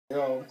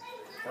Yo,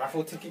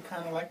 raffle ticket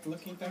kind of like the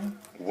looking thing.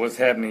 What's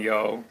happening,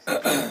 y'all?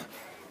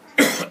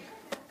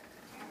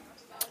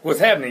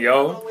 What's happening,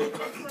 y'all?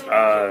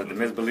 The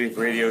MisBelief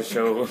Radio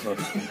Show is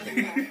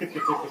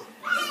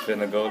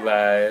gonna go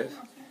live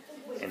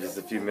in just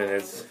a few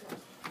minutes.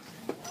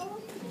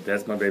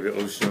 That's my baby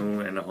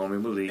Oshun and the homie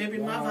Malik. Baby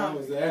mama.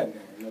 What's that?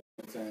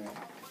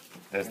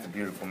 That's the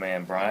beautiful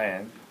man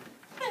Brian.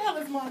 Where the hell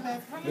is Martin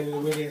Bass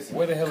Bradford?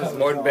 Where the hell is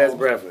Martin Bass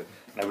Bradford?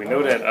 Now we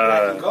know that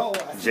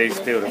Jay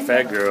Steele, the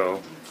fat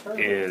girl,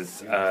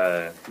 is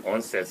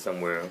on set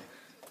somewhere.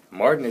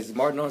 Is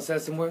Martin on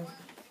set somewhere?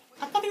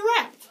 I thought he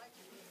rapped.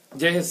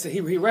 Yeah,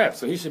 he raps,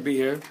 so he should be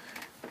here.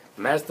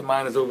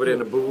 Mastermind is over there in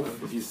the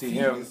booth. If you see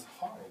him,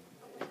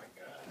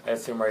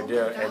 that's him right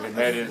there. And then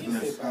that is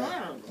Miss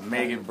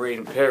Megan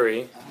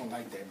Braden-Perry,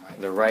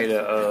 the writer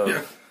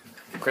of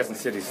Crescent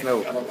City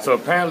Snow. So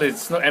apparently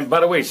it's snow. And by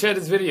the way, share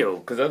this video,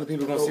 because other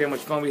people are going to see how much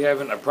fun we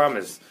having. I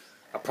promise,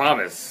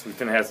 we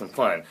finna have some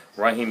fun.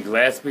 Rahim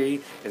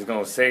Glaspy is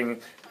going to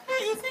sing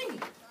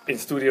in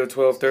Studio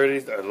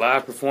 1230, a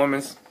live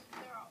performance.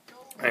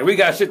 And we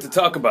got shit to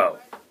talk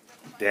about.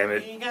 Damn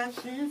it.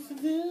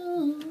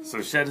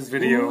 So share this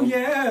video. Ooh,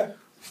 yeah.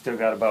 Still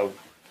got about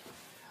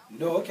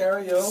no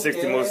karaoke.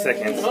 60 more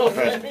seconds. No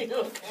karaoke.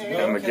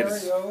 I'm gonna get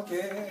this.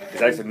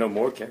 There's actually no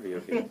more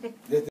karaoke.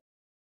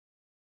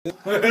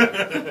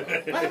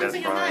 That's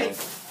fine.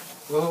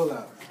 Well, hold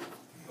on.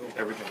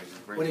 Everything is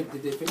breaking.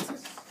 Did they fix it?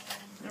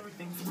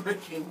 Everything's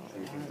breaking.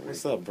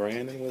 What's up,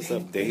 Brandon? What's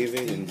up,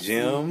 David and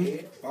Jim?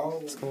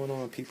 What's going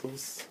on,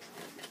 peoples?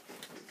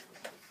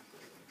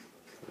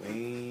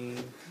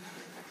 Wayne,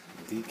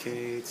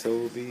 DK,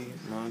 Toby,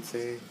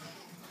 Monte,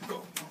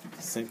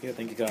 Cynthia,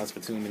 thank you guys for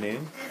tuning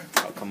in.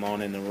 I'll come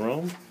on in the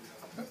room.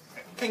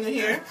 Can you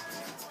hear?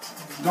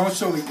 Don't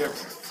show me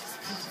different.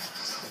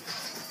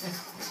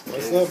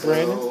 What's up,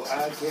 Brandon?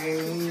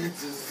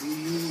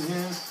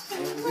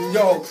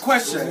 Yo,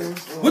 question.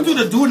 What do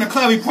the dude in the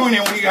club be pointing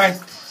at when you guys...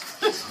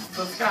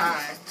 The sky.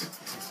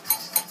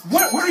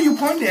 What are you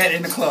pointing at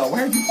in the club?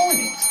 Where are you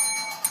pointing?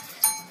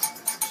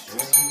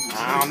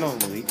 I don't know,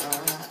 Malik.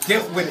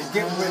 Get with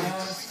it.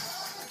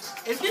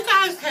 If you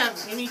guys have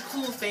any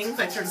cool things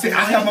that you're doing... See,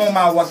 I have on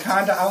my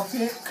Wakanda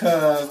outfit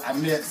because I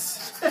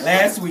missed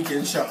last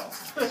weekend's show.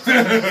 If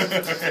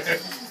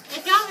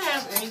y'all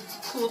have any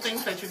cool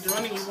things that you're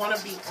doing and you want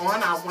to be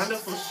on our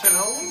wonderful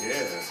show,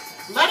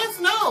 let us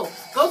know.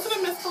 Go to the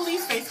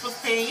MisBelief Facebook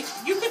page.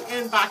 You can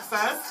inbox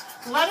us.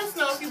 Let us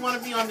know if you want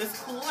to be on this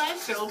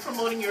cool-ass show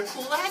promoting your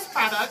cool-ass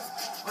products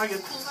or your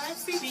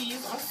cool-ass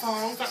CDs or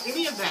songs or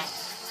any of that.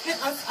 Hit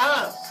us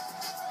up.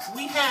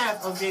 We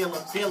have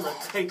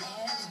availability.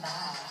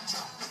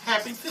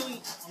 Happy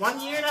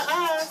 1 year to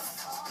us.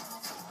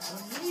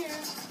 1 year.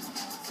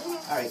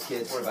 Alright,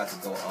 kids, we're about to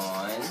go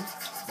on.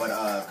 But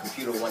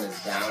computer one is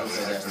down,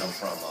 so there's no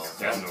promo.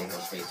 Yeah, I know. No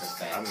straight to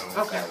spam. I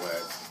know. Okay. That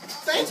works.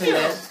 Thank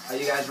Internet, are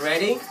you guys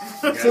ready?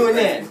 Tune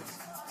in.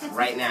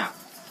 Right now.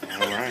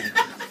 Alright.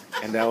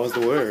 And that was the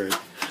word.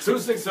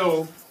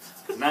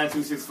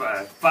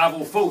 260-9265.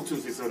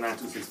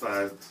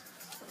 504-260-9265.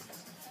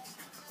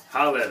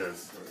 Holler at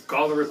us.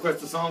 Call or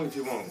request a song if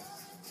you want.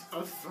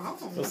 A song?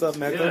 What's up,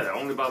 Mecca? Yeah,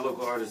 only by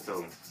local artists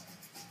though.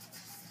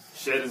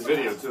 Share this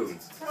video too.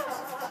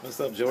 What's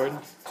up, Jordan?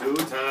 2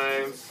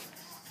 times.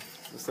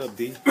 What's up,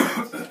 D?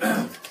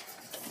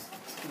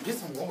 Get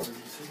some water.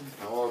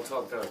 I'm all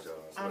talked out,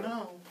 y'all. I know.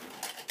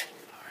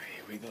 Alright,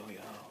 here we go,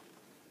 y'all.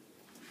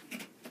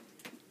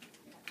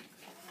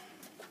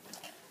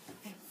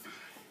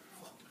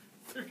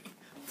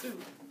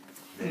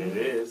 There it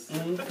is.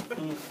 And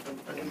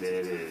there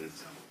it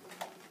is.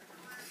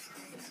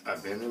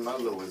 I've been in my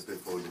lowest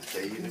before, to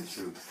tell you the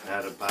truth.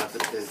 Not about to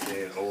piss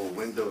that old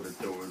window to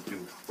throw it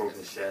through,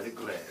 broken shattered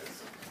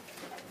glass.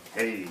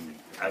 Hey,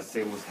 I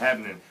say what's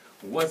happening.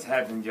 What's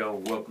happening, y'all?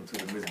 Welcome to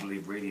the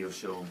MisBelief Radio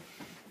Show.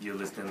 You're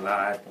listening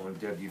live on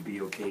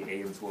WBOK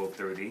AM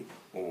 1230,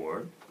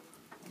 or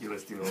you're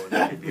listening on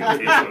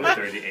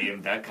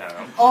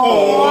WBOK1230am.com.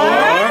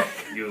 Or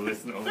you're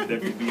listening on the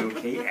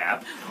WBOK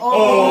app.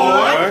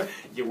 Or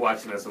you're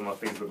watching us on my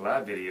Facebook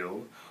Live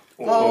video.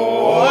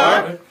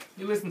 Or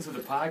you listen to the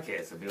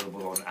podcast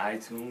available on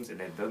iTunes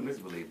and at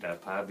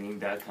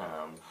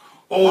TheMisBelief.podbean.com.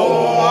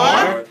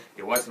 Or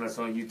you're watching us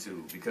on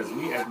YouTube, because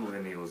we as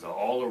millennials are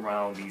all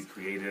around these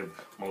creative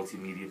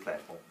multimedia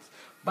platforms.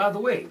 By the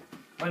way,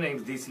 my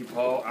name's DC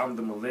Paul. I'm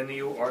the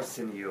millennial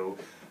Arsenio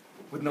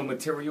with no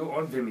material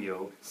on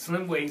Vimeo,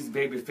 slim waist,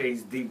 baby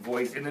face, deep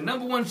voice, and the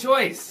 #1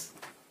 choice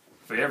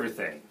for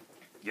everything.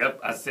 Yep,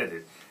 I said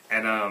it.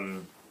 And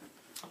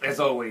as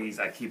always,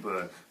 I keep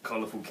a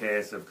colorful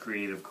cast of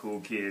creative, cool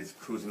kids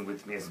cruising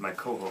with me as my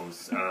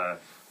co-hosts.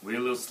 We're a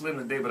little slim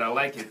today, but I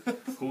like it.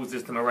 Who's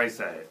this to my right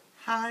side?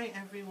 hi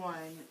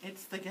everyone,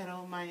 it's the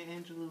ghetto Maya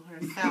Angelou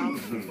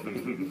herself,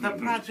 the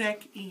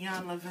Project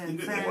Iyanla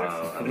Vincent,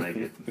 Wow, I like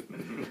it.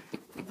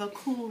 the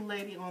cool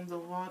lady on the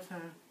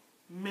water,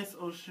 Miss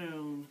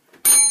Oshun.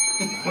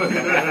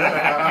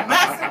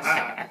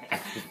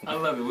 I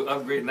love it. We're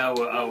upgrading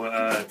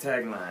our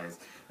taglines.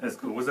 That's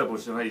cool. What's up,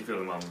 Oshun? How you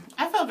feeling, Mama?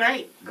 I feel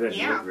great. Good.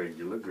 Yeah. You look great.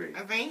 You look great.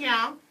 Thank you.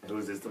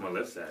 Who's this to my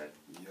left side?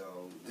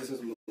 Yo, this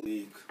is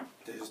Malik,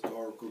 the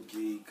historical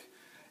geek,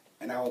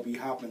 and I will be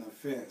hopping a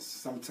fence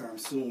sometime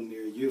soon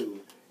near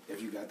you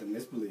if you got the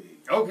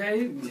misbelief.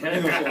 Okay.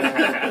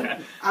 I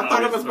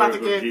thought it was about to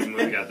get. I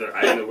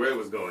didn't know where it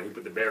was going. He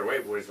put the Barry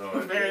White voice on.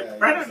 It's Yeah,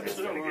 gonna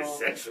get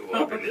sexual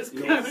up in this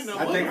piece. I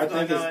think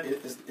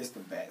it's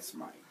the Bats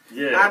mic.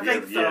 Yeah, I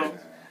think so.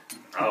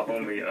 Our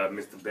homie,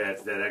 Mr.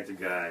 Bats, that actor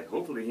guy.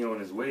 Hopefully, he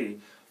on his way.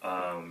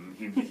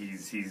 He's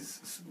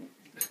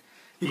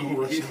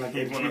one of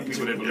the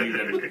people that believe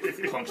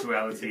that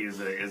punctuality is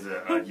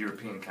a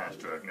European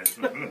construct.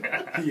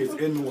 He is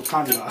in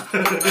Wakanda.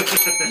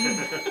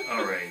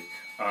 All right.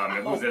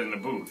 And who's that in the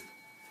booth?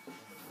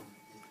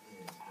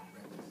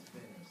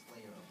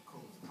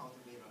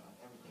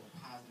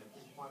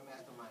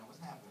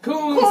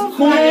 Coon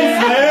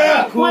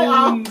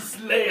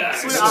Slayer.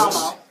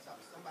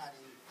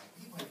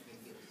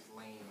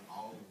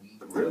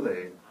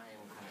 Really?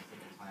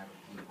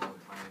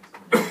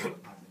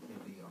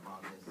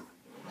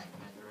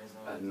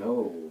 I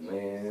know,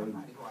 man.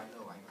 Somebody who I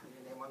know, I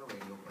couldn't name on the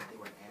radio, but they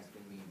were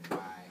asking me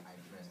why I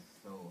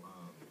dressed so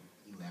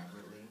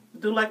elaborately.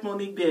 Do like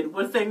Monique did.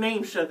 What's their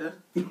name, sugar?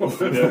 Say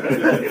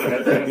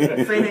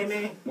their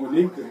name.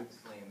 Monique. You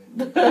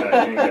ain't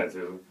got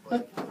to.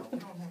 But we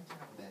don't have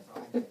time for that, so I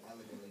had to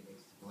elegantly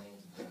explain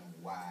to them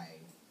why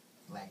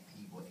black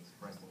people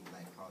expressing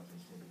black culture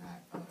should not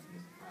be a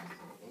surprise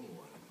to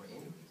anyone for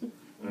any reason.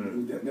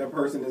 That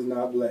person is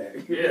not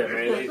black. Yeah,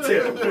 man.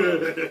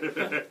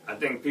 I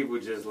think people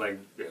just like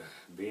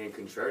being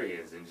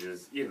contrarians and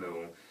just, you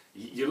know,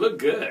 you look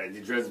good.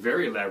 You dress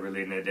very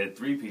elaborately in that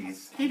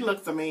three-piece. He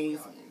looks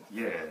amazing.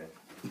 Yeah.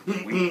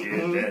 We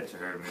did that to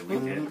her, man. We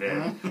did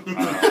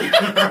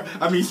that.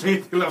 I mean,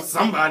 she left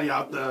somebody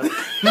out the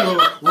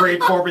red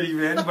carpet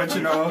event, but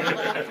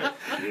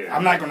Yeah.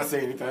 I'm not going to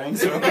say anything.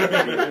 So.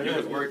 It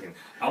was working.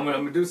 I'm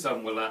gonna do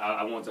something. Well,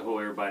 I want to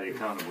hold everybody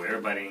accountable.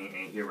 Everybody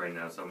ain't here right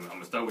now, so I'm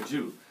gonna start with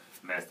you,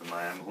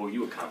 Mastermind. I'm gonna hold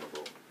you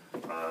accountable.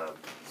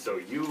 So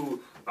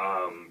you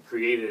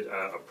created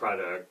a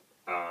product,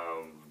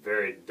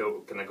 very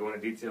dope. Can I go into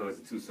detail? Is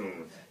it too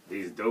soon?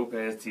 These dope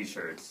ass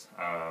T-shirts.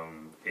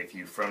 If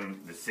you from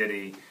the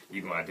city,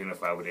 you're gonna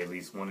identify with at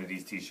least one of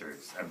these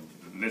T-shirts.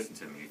 Listen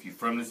to me. If you're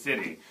from the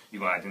city,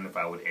 you're gonna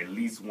identify with at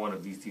least one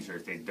of these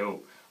T-shirts. They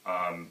dope.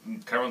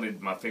 Currently,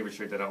 my favorite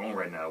shirt that I own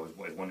right now is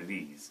one of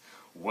these.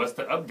 What's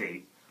the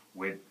update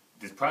with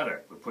this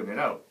product? We're putting it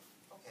out.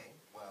 Okay,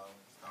 well,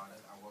 started,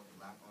 I worked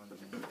a lot on the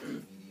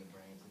media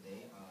brand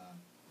today.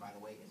 By the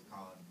way, it's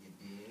called You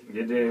Dig.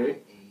 You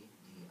Dig.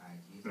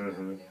 A-D-I-G. It's an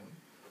acronym.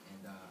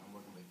 And I'm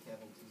working with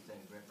Kevin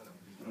Toussaint Griffin.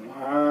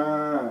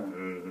 I'm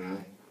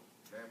producing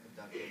very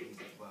productive.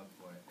 He's a plug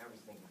for every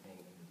single thing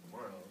in this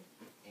world.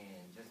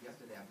 And just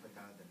yesterday, I put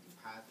down the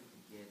deposit to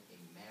get a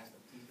mass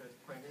of T-shirts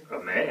printed. A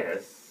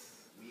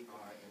mass? We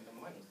are in the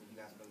money, so you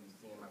guys are going to be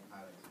seeing my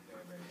products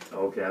very, very soon.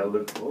 Okay, I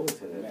look forward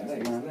to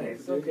that.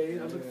 Nice. Okay,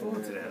 I look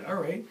forward to that.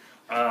 All right.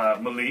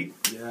 Malik,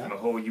 I'm going to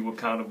hold you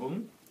accountable.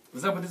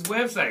 What's up with this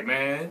website,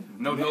 man?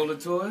 No NOLA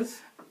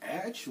tours?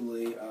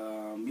 Actually,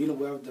 me and a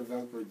web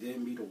developer did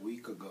meet a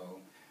week ago,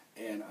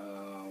 and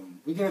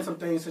we getting some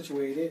things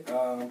situated.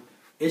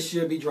 It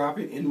should be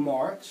dropping in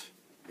March.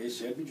 In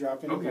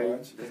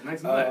March. That's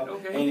next month.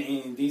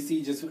 Okay. And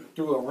DC just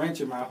threw a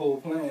wrench in my whole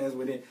plans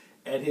with it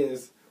at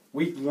his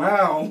week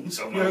lounge.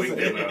 Oh, my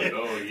weekend lounge.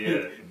 Oh,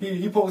 yeah.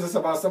 He posted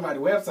something about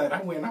somebody's website.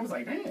 I went and I was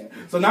like, man.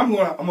 So now I'm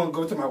gonna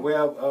go to my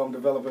web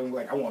developer and be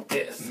like, I want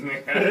this.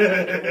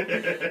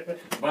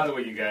 By the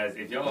way, you guys,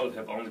 if y'all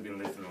have only been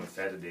listening on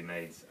Saturday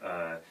nights,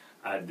 the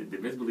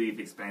Misbelief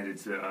expanded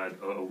to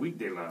a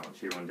weekday lounge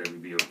here on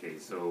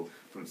WBOK. So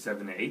from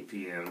 7 to 8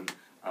 p.m.,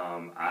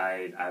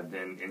 I've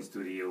been in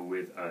studio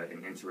with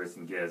an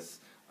interesting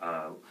guest.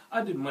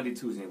 I did Monday,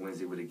 Tuesday, and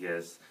Wednesday with a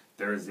guest.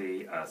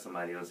 Thursday,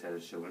 somebody else had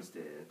a show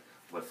instead.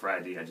 But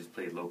Friday, I just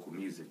played local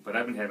music. But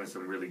I've been having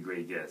some really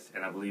great guests.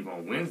 And I believe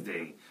on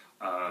Wednesday,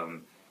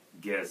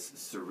 guest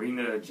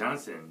Serena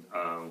Johnson,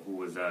 who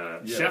was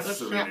Chef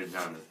Serena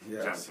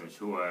Johnson,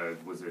 who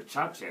was a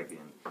chop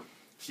champion.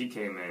 She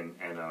came in,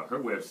 and her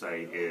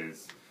website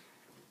is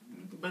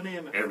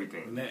Banana.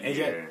 everything.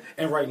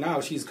 And right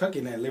now, she's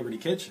cooking at Liberty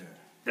Kitchen.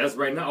 That's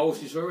right now. Oh,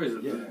 she sure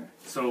is. Yeah.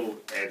 So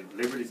at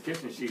Liberty's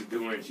Kitchen,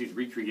 she's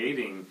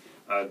recreating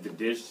the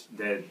dish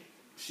that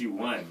she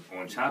won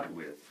on Chopped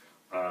with.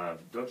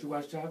 Don't you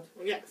watch Chopped?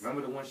 Yes.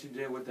 Remember the one she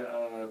did with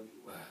the,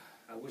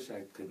 I wish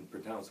I could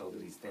pronounce all of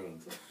these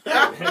things.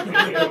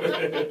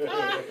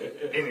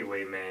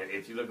 Anyway, man,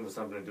 if you're looking for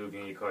something to do, if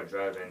you're in your car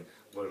driving,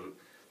 go to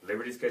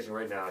Liberty's Kitchen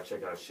right now.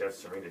 Check out Chef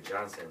Serena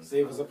Johnson.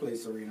 Save us a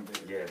place, Serena, baby.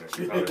 Yeah, man.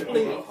 She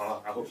probably,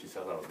 I hope she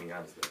sells out, to be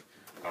honest with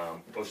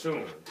you.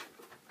 Oshun.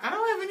 I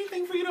don't have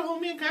anything for you to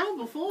hold me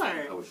accountable for.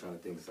 I was trying to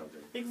think of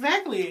something.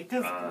 Exactly,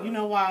 because you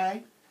know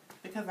why?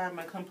 Because I'm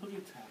a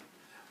completer.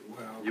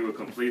 Well, You a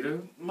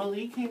completer?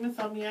 Malik came and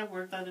saw me at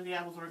work the other day.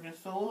 I was working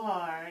so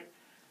hard.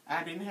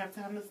 I didn't have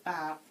time to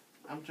stop.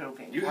 I'm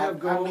joking. You have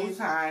goals? I need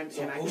time.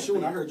 So, and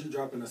Oshun, I heard you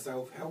dropping a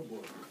self-help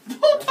book.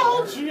 Who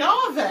told you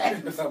all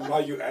that? Something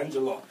about you,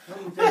 Angela.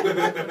 I'm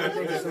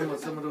thinking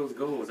some of those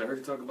goals. I heard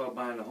you talk about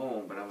buying a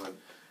home, but I'm like,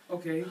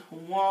 okay.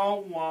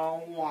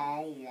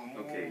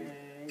 Okay.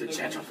 The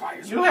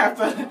gentrifiers. You have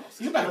to.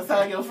 You better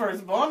sell your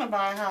firstborn to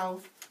buy a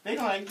house. They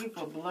gonna ask you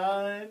for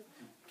blood,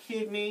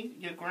 kidney,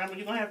 your grandma.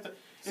 You're gonna have to.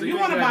 So If you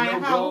want to buy a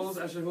house, goals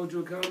I should hold you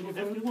accountable for?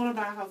 if you want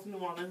to buy a house in New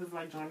Orleans, it's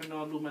like joining the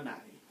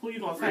Illuminati. Who you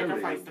gonna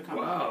sacrifice to come?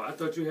 Wow, I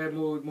thought you had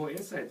more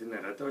insight than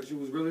that. I thought you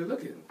was really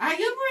looking. I am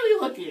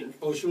really looking.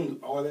 Oshun,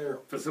 are there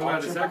For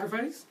somebody to auction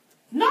sacrifice?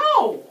 No.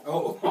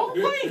 Oh. Oh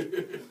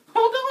wait.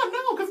 Hold on,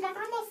 no, because my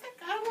grandma's sick.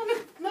 I don't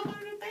want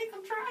nobody to think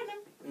I'm trying to.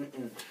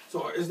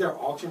 So, is there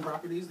auction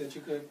properties that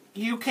you could?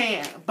 You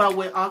can, but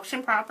with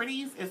auction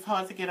properties, it's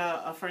hard to get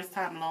a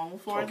first-time loan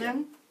for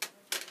them.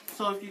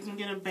 So if you can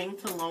get a bank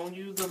to loan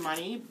you the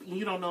money,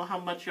 you don't know how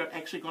much you're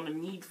actually going to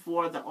need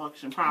for the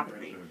auction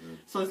property.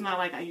 So it's not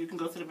like you can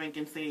go to the bank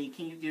and say,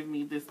 can you give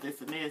me this, this,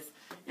 and this,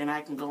 and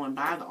I can go and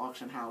buy the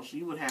auction house.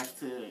 You would have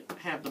to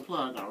have the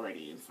plug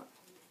already. And so.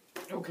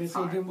 Okay,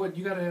 so then what?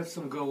 You got to have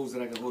some goals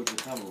that I can hold you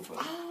accountable for.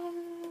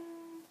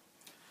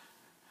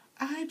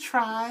 I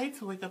try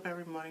to wake up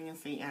every morning and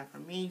say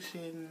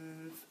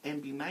affirmations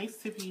and be nice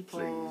to people.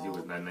 Please, you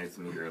was not nice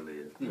to me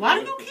earlier. Why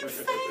do you keep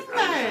saying I was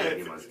trying that? to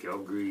get my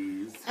scalp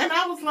greased. And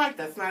I was like,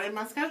 that's not in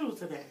my schedule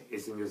today.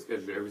 It's in your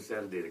schedule every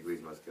Saturday to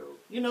grease my scalp.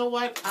 You know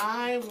what?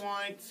 I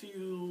want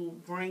to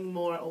bring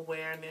more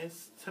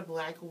awareness to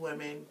black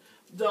women.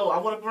 Though I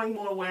want to bring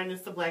more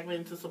awareness to black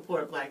women to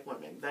support black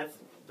women. That's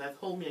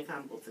hold me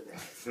accountable to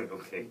that.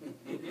 Okay.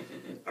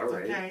 All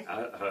right. Okay. I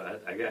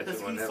got you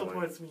Because on he that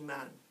supports one. me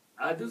none.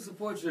 I do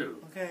support you.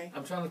 Okay.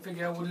 I'm trying to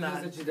figure out what it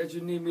is that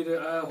you need me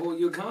to hold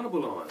you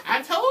accountable on.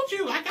 I told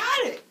you, I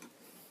got it.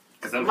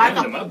 Because I'm Like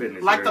handling my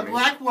business. like the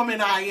black woman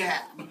I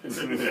am.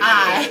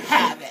 I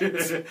have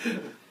it.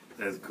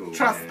 That's cool.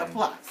 Trust man. the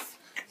plus.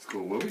 It's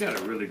cool. Well, we got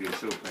a really good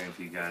show planned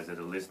for you guys that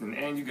are listening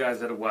and you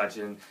guys that are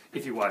watching.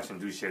 If you're watching,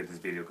 do share this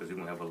video because we're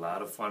going to have a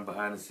lot of fun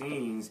behind the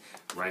scenes.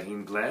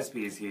 Rahim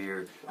Glaspy is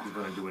here. We're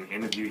going to do an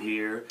interview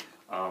here.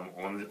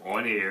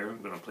 On air.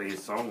 I'm going to play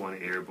his song on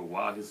air, but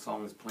while his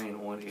song is playing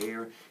on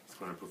air, he's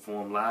going to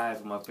perform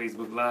live on my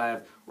Facebook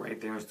Live right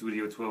there in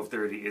Studio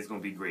 1230. It's going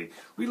to be great.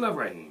 We love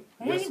Rahim.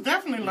 We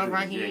definitely love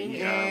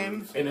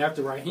Rahim. And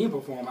after Rahim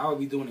perform, I would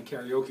be doing a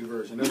karaoke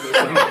version. That's what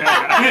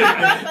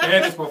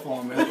and his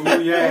performance.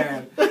 Ooh,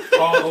 yeah,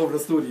 all over the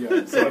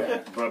studio.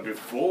 So, But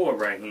before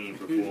Rahim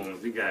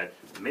performs, we got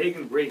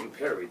Megan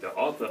Braden-Perry, the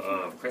author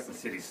of Crescent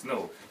City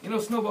Snow. You know,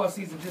 snowball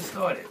season just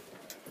started.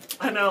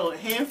 I know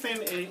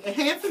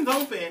Hanson's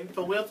open,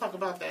 but we'll talk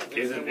about that.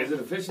 Is it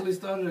officially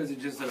started, or is it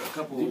just a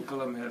couple?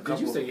 did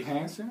you say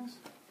Hanson's?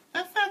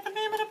 That's not the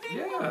name of the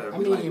people. Yeah, I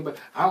mean, but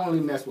I only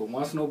mess with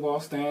one snowball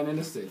stand in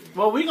the city.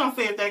 Well, we're gonna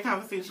save that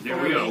conversation. Yeah,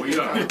 for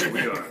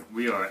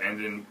we are. And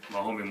then my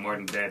homie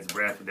Martin Dad's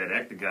Bradford, that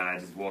actor guy,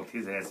 just walked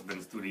his ass up in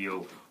the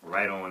studio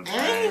right on time.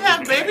 And you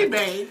have baby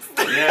babes.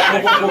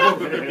 Yeah.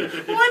 When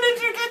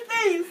did you get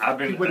these? I've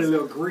been With a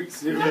little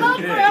grease. A little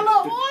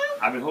oil?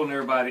 I've been holding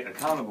everybody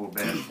accountable,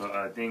 Ben,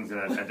 for things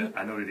that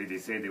I know that they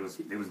said they was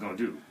gonna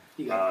do.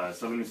 So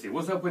let me see.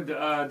 What's up with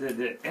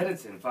the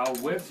editing for our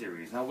web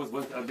series? What's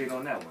the update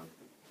on that one?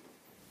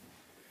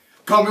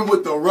 Coming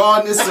with the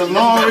rawness, the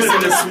Lawrence,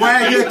 and the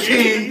swagger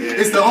king.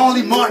 It's the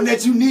only Martin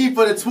that you need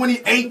for the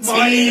 2018.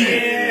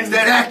 It's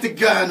that actor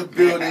guy in the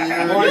building.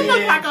 You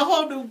look like a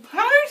whole new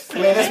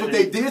person. Man, that's what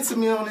they did to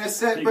me on that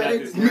set, bro.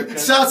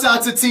 Shouts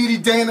out to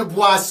TD Dana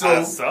Boisseau.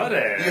 I saw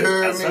that. You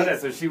heard I me? saw that.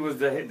 So she was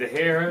the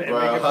hair. And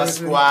Bro, her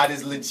squad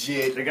is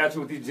legit. They got you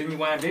with these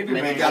genuine baby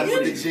Man, bangs. they got me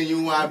with the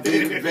genuine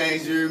baby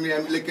bangs, you heard me?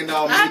 I'm looking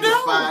all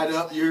fired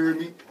up, you heard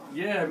me?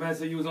 Yeah, man,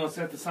 so you was on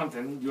set for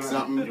something. You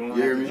hear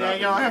me? Yeah,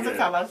 you don't have to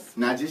tell us.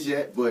 Not just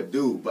yet, but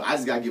I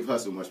just gotta give her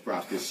so much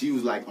props because she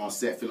was like on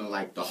set feeling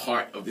like the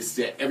heart of the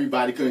set.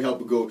 Everybody couldn't help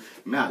but go,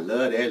 man, I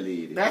love that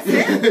lady. That's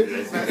it.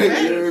 That's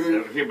it.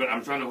 Okay, but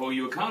I'm trying to hold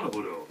you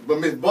accountable though. But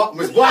Miss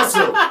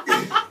Boisseau.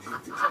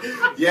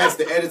 Yes,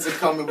 the editor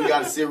coming. We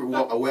got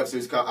a web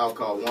series called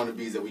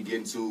Wannabes that we get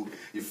into.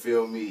 You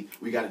feel me?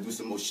 We got to do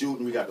some more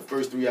shooting. We got the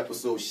first 3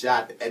 episodes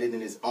shot. The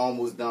editing is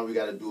almost done. We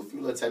got to do a few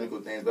little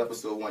technical things. But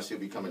episode 1 should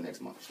be coming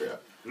next month. Straight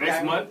up.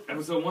 Next month,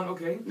 episode 1,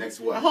 okay. Next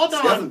what? Hold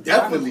on.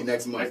 Definitely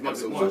next month.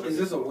 Next month. So is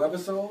this a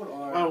webisode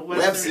or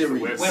web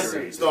series? Web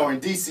series. Starring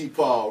DC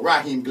Paul,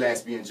 Rahim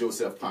Glaspy, and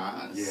Joseph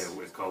Pines.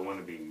 Yeah, it's called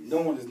Wannabes.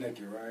 no one is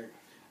naked, right?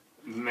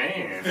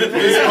 Man.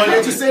 It's funny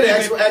that you say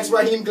that. Ask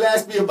Rahim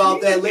Glaspy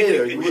about that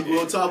later.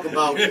 We'll talk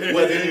about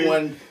whether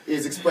anyone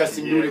is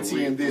expressing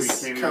nudity in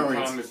this we can't current.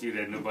 even promise you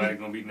that nobody's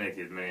gonna be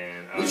naked,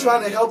 man. We're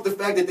trying to help the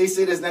fact that they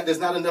say there's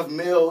not enough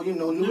male,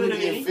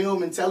 nudity in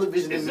film and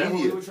television is and that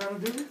media. what we were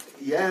trying to do?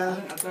 Yeah.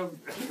 I thought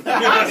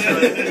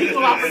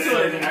Equal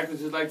opportunity. actors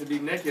just like to be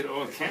naked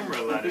on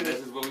camera a lot, and that's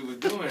just what we was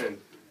doing.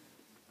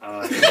 Right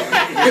on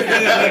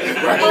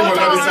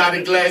the other side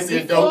of glass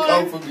and don't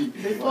come for me.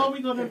 Before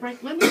we go to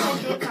break, let me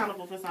hold you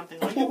accountable for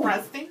something. Are you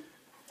resting?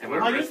 And we're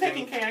Are you resting.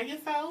 taking care of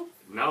yourself?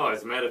 No,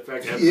 as a matter of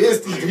fact,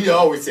 He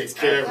always takes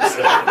care of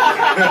himself.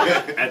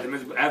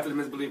 After the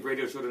MisBelief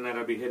Radio Show tonight,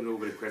 I'll be heading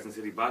over to Crescent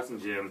City Boxing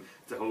Gym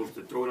to host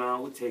the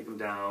Throwdown with Take 'Em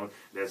Down.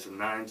 That's from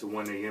 9 to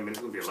 1 a.m. And there's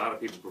going to be a lot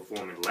of people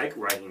performing, like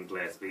Rahim,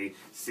 Glaspy,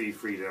 Sea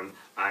Freedom,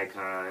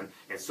 Icon,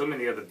 and so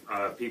many other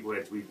people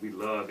that we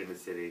love in the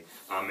city.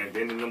 And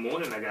then in the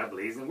morning, I got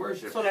Blazing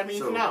Worship. So that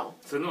means no.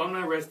 So no, I'm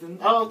not resting.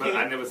 Oh, okay. But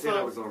I never said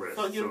I was on rest.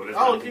 So, you, that's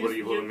not what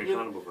you're holding me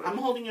accountable for. I'm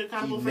holding you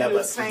accountable for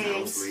you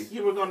saying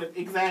you were going to,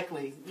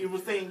 exactly. You were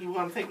saying you were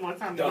going to take more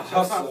time to get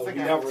your thoughts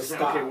together.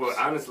 Okay, well,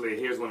 honestly,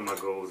 here's one of my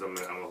goals I'm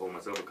gonna hold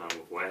myself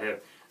accountable for.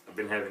 I've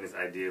been having this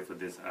idea for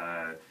this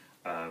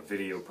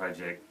video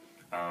project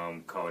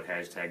called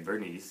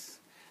 #Bernice,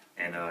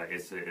 and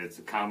it's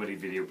a comedy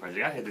video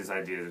project. I had this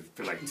idea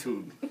for like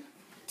two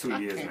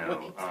years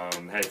now.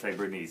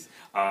 #Bernice.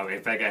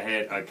 In fact, I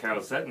had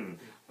Carol Sutton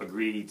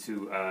agree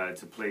to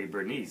play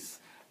Bernice.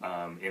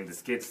 In the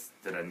skits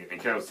that I need. And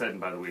Carol Sutton,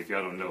 by the way, if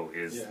y'all don't know,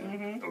 is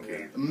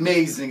okay.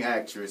 Amazing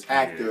actor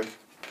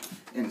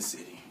in the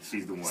city.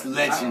 She's the one. It's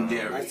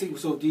legendary. I see.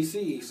 So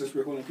DC, since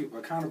we're holding people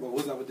accountable,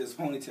 what's up with this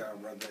ponytail,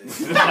 brother?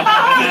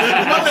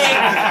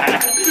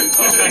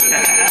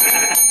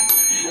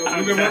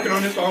 We've been working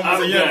on this for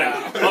almost a year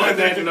now. On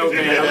that note,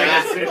 man, like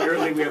I said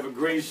earlier, we have a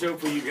great show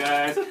for you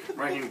guys.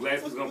 Rahim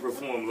Glaspy's going to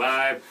perform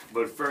live.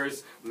 But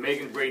first,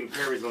 Megan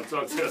Braden-Perry is going to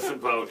talk to us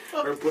about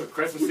her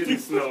Crescent City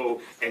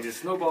Snow and the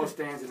snowball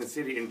stands in the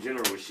city in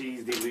general.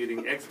 She's the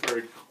leading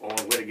expert on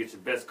where to get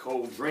your best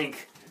cold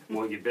drink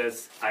or your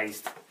best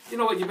iced,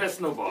 your best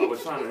snowball. We're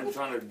trying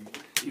to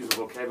use a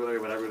vocabulary,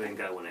 but I really ain't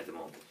got one at the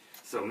moment.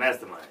 So,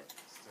 Mastermind,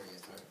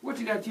 what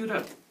you got queued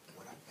up?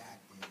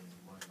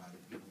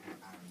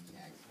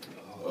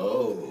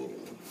 Oh,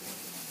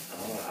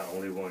 I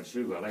only want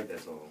you. I like that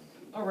song.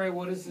 All right,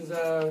 well, this is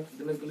the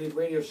MisBelief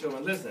Radio Show.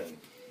 And listen,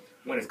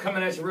 when it's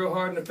coming at you real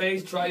hard in the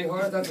face, try your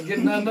hardest not to get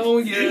nothing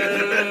on you.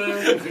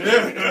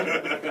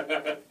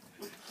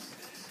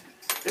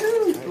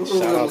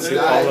 Shout out to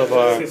all of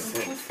our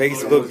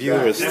Facebook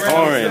viewers,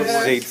 Torrance,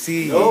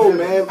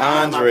 JT,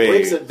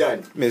 Andre,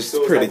 Miss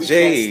Pretty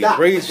Jade,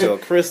 Rachel,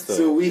 Krista.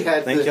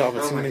 Thank y'all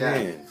for tuning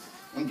in.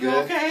 I'm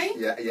good. Okay?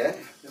 Yeah.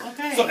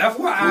 Okay. So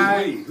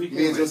FYI,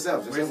 Me and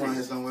Joseph around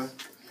here somewhere.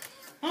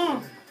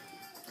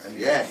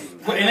 Yeah.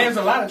 But and there's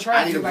a lot of I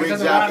traffic. need a great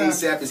job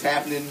ASAP. It's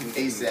happening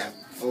ASAP.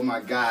 Oh my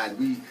God.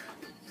 We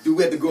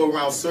had to go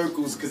around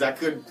circles because I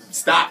couldn't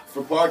stop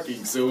for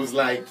parking. So it was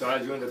like, So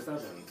how'd you end up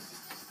stopping?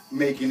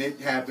 making it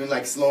happen,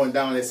 like slowing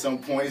down at some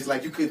point. It's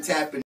like you could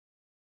tap in.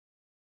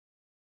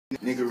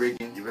 Nigga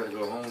rigging. You better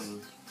go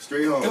home.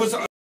 Straight home. It was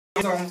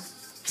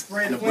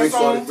And the brake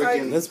started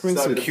freaking. Let's bring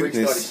some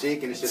cuteness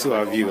to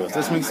our viewers.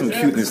 Let's bring some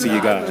God. cuteness to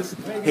you guys.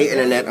 Hey,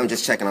 internet, I'm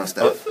just checking on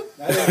stuff.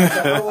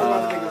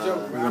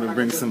 We're going to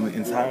bring some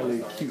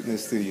entirely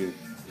cuteness to you.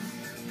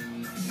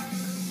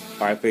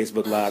 All right,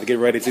 Facebook Live, get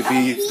ready to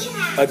be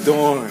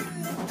adorned.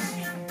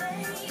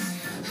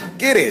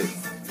 Get it.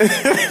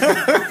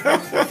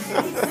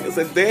 It's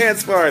a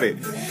dance party.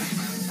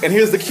 And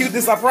here's the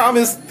cuteness, I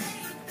promise.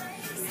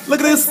 Look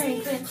at this.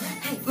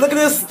 Look at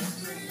this.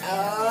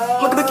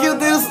 Look at the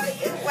cuteness.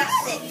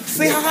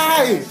 Say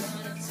hi.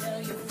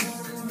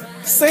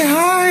 Say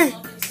hi.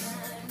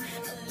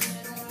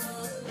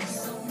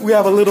 We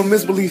have a little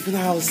MisBelief in the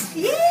house.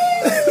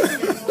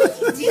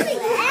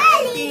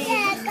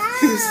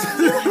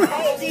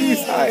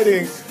 He's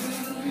hiding.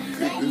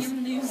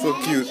 Goodness. So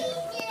cute.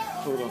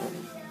 Hold on.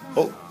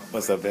 Oh,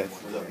 what's up, Beth?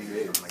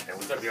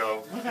 What's up,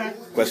 y'all? Okay.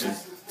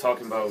 Questions?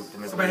 Talking about the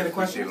MisBelief Somebody had a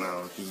question?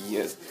 Lounge.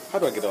 Yes. How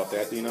do I get off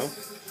that? Do you know?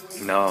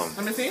 No.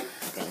 Let me see.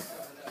 Okay.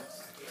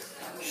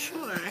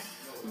 Sure.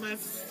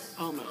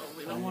 Oh no,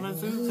 we don't want to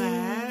do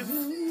that.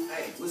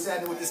 Hey, what's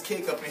happening with this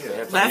cake up in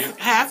here? Let's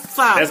have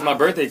some. That's my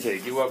birthday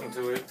cake. You're welcome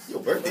to it.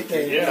 Your birthday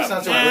cake? Yeah. That's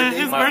not your Yeah, birthday.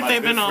 his My birthday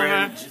good been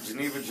friend, over.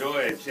 Geneva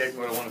Joy, she asked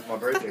me what I wanted for my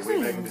birthday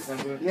way back in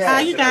December.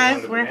 Hi, you I guys.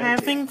 wanted a We're banana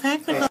having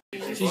technical.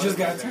 She just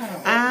got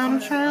time. I'm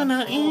trying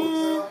to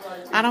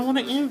I don't want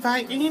to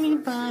invite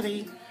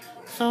anybody.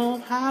 So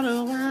how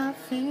do I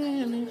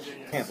finish?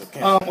 Cancel.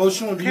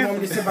 Oshun, do you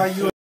want me to sit by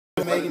you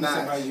or Megan to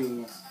sit by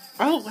you?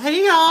 Oh,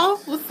 hey y'all.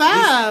 What's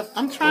up?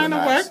 I'm trying to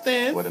work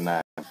this. What a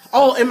night.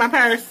 Oh, in my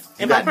purse.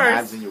 In my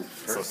purse. in your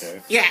purse. Okay.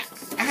 Yeah,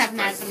 I have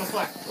knives in my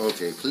purse.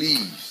 Okay,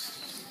 please.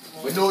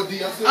 With no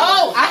DLC.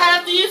 Oh, I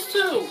have these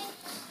too.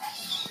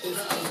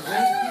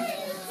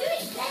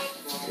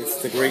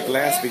 It's the great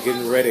Glaspy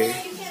getting ready. You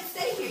can't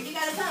stay here. You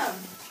gotta come.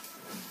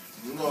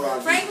 You know what I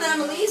do. Franklin, I'm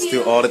gonna leave you.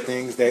 Do all the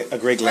things that a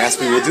great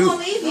Glaspy Franklin, would I don't do.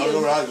 wanna leave You know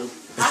you. what I do.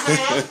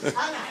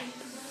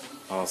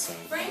 Awesome.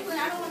 Franklin,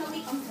 I don't want to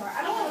leave. I'm sorry.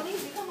 I don't want to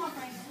leave you. Come on,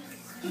 Franklin.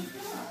 Come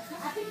on.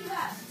 I'll pick you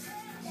up.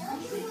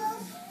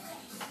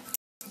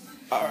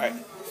 All right,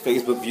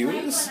 Facebook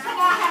viewers.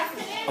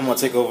 I'm gonna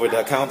take over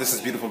the account. This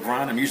is Beautiful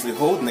Brian. I'm usually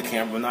holding the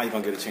camera, but now you're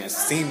gonna get a chance to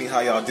see me. How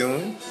y'all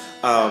doing?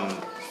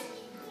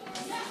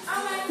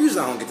 Usually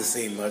I don't get to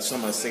say much, so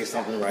I'm gonna say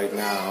something right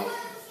now.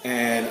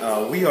 And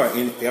we are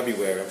in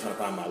February. I'm trying to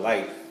find my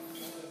light.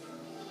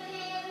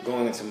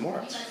 Going into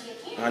March.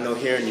 I know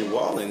here in New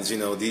Orleans,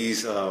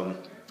 these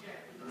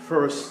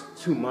first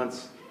 2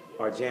 months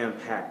are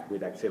jam-packed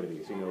with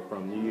activities, you know,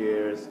 from New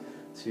Year's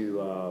to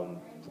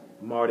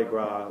Mardi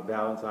Gras,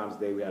 Valentine's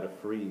Day, we had a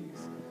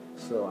freeze.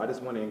 So I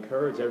just want to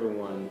encourage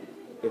everyone,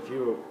 if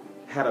you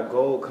had a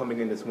goal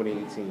coming into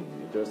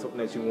 2018, if there's something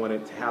that you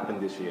wanted to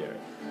happen this year,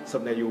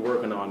 something that you're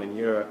working on and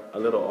you're a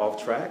little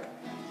off track,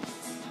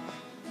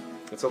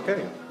 it's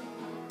okay.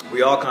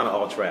 We all kind of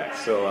off track,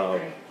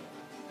 so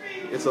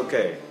it's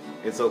okay.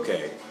 It's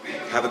okay.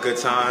 Have a good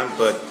time,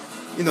 but,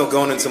 you know,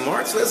 going into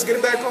March, let's get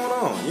it back going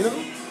on, you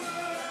know?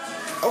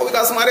 Oh, we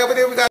got somebody over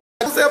there. We got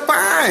Joseph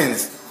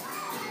Pines.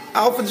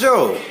 Alpha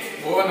Joe.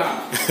 Boy, nah.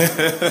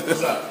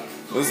 What's up?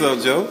 What's up,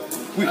 Joe?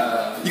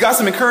 You got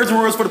some encouraging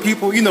words for the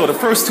people? You know, the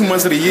first 2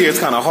 months of the year is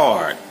kind of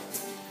hard.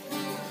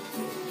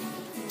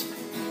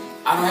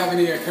 I don't have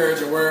any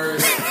encouraging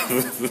words,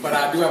 but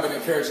I do have an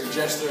encouraging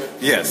gesture.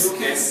 Yes.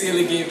 That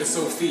Celia gave to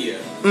Sophia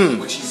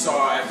when she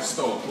saw her at the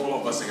store. Hold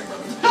on for a second,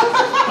 brother.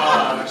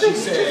 She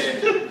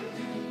said,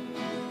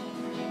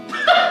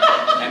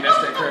 and that's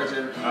the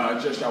encouraging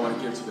gesture I want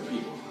to give to the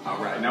people. All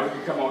right, now we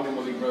can come on in,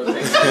 Malik, brother.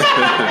 This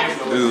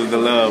is the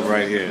love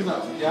right here.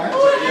 Brotherly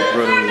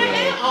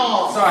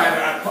love. Sorry,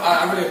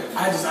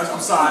 I'm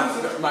sorry.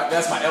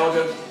 That's my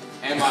elder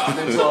and my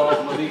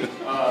mentor, Malik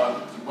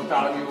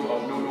Bartholomew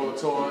of NOLA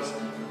Tours.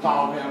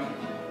 Follow him,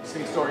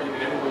 sing story in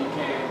everywhere you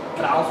can.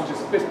 But I also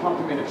just fist pumped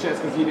him in the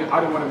chest because I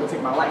didn't want him to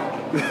take my life.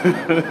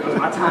 It was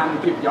my time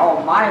to give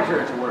y'all my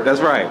encouraging words.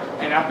 That's right.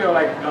 And I feel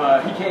like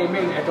he came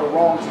in at the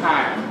wrong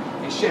time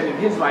and shedded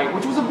his light,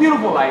 which was a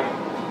beautiful light,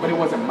 but it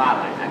wasn't my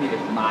light. I needed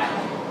my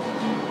light.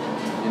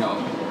 You know,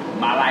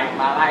 my light,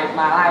 my light,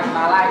 my light,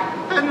 my light.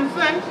 And the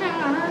sunshine.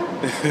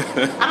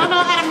 I don't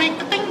know how to make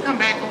the thing come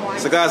back on.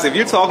 So guys, if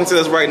you're talking to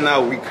us right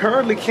now, we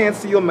currently can't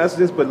see your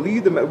messages, but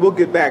leave them. We'll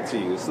get back to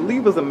you. So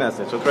leave us a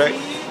message, okay?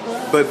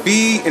 But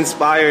be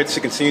inspired to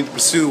continue to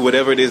pursue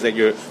whatever it is that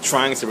you're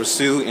trying to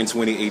pursue in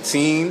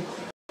 2018.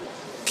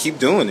 Keep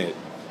doing it.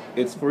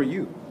 It's for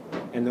you,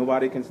 and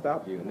nobody can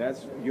stop you. And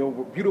that's your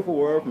beautiful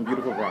word from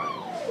beautiful Brian.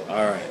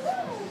 All right.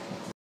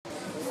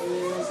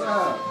 What's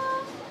up?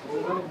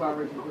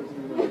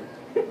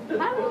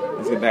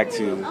 Let's get back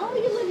to. Oh,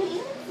 you look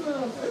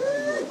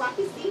handsome.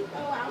 Rocky seat,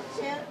 out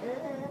there.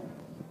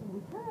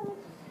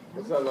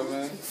 What's up, little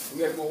man? You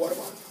got more water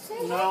bottles?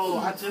 No,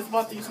 I just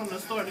bought these from the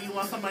store. Do you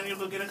want somebody to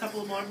go get a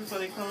couple more before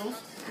they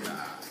close?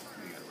 Nah.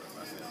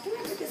 What's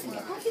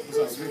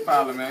up? Give me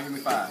five, little man. Give me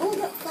five. Oh,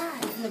 look,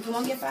 5. Look, you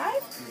want to get 5?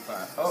 Give me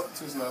five. Oh,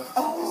 too slow.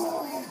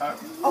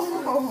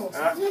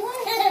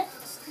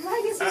 Why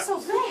is it so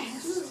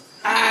fast?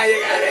 Ah, you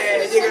got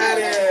it. You got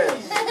it.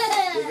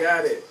 You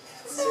got it.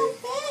 So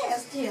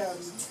fast, Tim.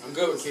 I'm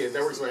good with kids.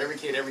 That works for every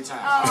kid every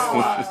time.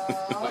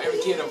 But every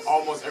kid of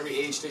almost every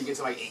age till you get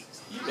to like 8.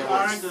 You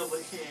are good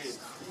with kids.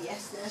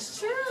 Yes, that's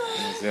true.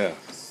 Yeah.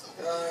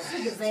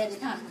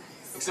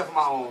 Except for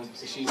my own.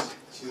 She's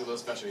a little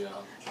special,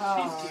 y'all.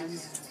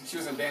 She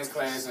was in dance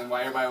class, and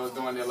while everybody was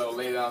doing their little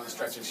lay down the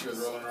stretcher, she was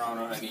rolling around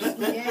on her knee.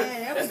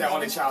 Yeah, that's that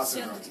only child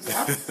syndrome.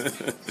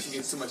 She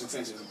gets too much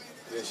attention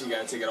that she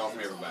got to take it off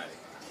from everybody.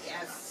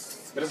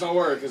 Yes. But it's don't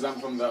worry, because I'm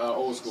from the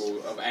old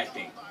school of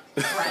acting.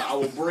 So I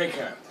will break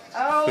her.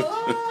 Oh.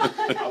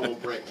 I will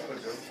break her.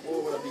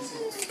 What up, BC?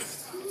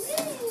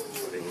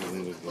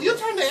 Will you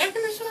turn the air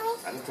conditioner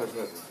off? I didn't touch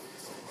nothing.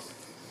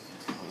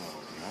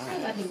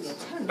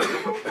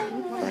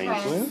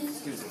 Franklin?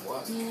 Excuse me,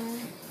 what?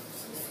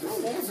 Yeah.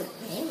 Oh, there's a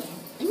bed.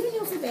 And you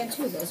don't feel bad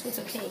too, though, so it's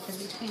okay because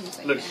we twins.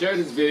 Like Look, that. share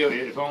this video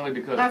if only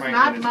because That's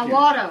Franklin not is my cute.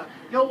 water.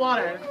 Your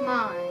water. It's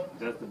mine.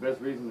 That's the best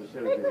reason to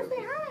share Franklin, this say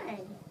video. hi.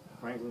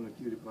 Franklin the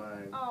cutie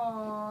pie.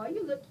 Oh,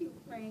 you look cute,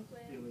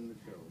 Franklin. Stealing the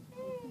show.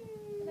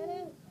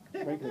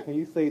 Hey. Franklin, can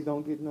you say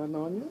don't get nothing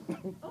on you?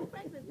 Oh,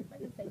 Franklin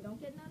say don't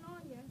get none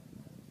on you.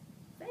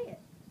 Say it.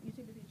 You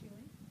too busy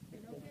chewing. Say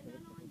don't get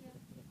none on you.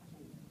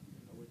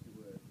 I wish you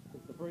would.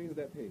 It's the phrase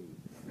that pays.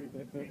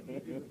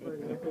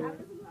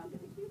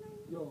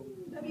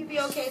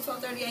 WBOK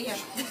 12:30 a.m.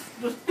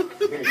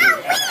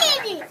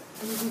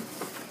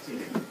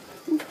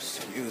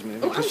 Excuse me.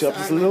 Let me push you up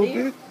just a little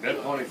bit. That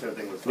ponytail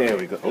thing was fun. There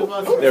we go.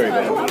 Oh, there we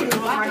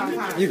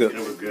go. You That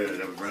go. was good.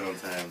 That was right on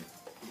time.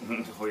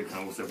 Before you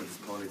come, what's up with this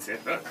ponytail?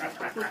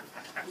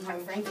 No,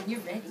 Franklin, you're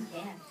ready,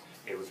 yeah.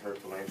 It was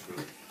hurtful and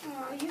true.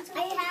 Oh, you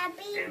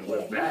happy? And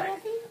we're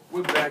back.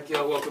 We're back,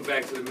 y'all. Welcome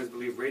back to the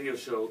MisBelief Radio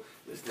Show.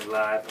 Listening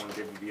live on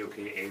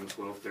WBOK AM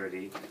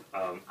 1230.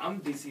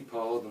 I'm DC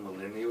Paul, the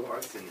Millennial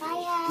Arsenio.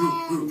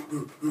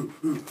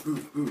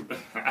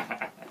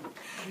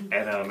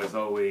 And as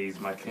always,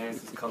 my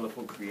cast is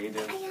colorful,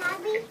 creative,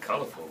 and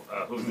colorful.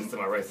 Who's this to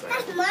my right side?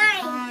 That's mine.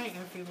 Hi,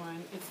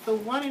 everyone. It's the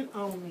one and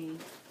only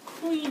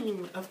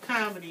queen of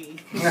comedy.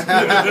 Malik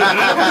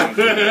about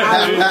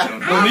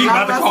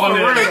to call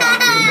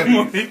that.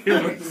 Malik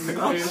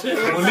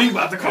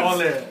about to call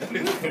that.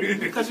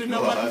 Because you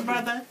know what,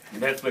 brother?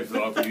 Netflix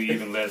will offer you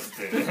even less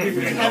than.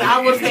 And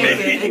I will take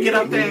it and get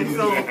up there and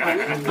go,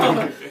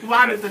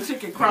 why did the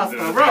chicken cross the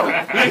road?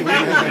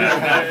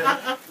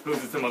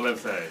 Who's it to my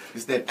left side?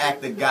 It's that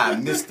actor guy,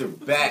 Mr.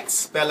 Bat.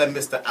 Spelling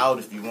Mr. out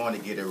if you want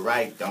to get it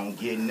right. Don't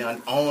get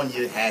none on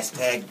you.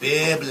 Hashtag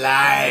Bib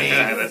Life.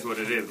 Yeah, that's what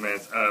it is, man.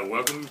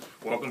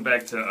 Welcome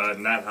back to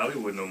Not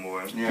Hollywood No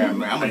More. Yeah,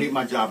 man. I'm going to hit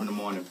my job in the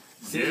morning.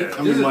 Yeah.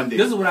 Monday.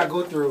 This is what I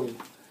go through.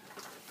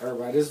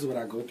 Everybody, this is what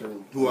I go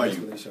through. Who are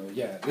you? Show.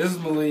 Yeah, this is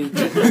Malik.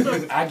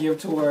 I give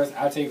tours.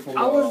 I take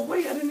photos.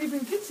 I didn't even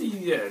get to you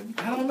yet.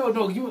 I don't know.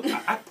 No, you.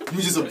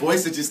 You just a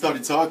voice that just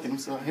started talking. I'm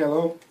sorry.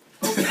 Hello.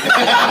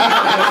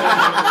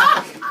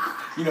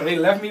 You know, they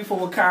left me for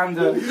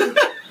Wakanda.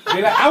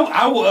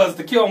 I was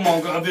the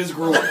Killmonger of this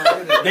group.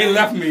 They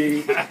left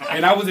me,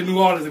 and I was in New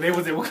Orleans, and they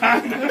was in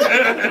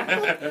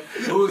Wakanda.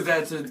 Who is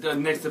that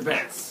next to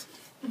Bats?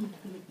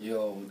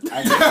 Yo,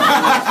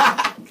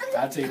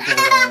 I take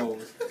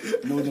photos,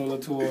 NOLA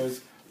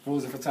tours,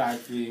 frozen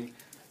photography,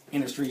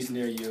 in the streets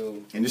near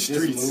you. In the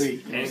streets.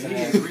 Malik, and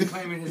he's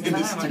reclaiming his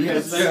time. He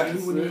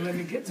wouldn't even let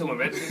me get to him.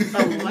 That's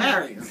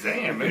hilarious.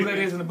 Damn, maybe that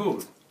is in the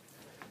booth.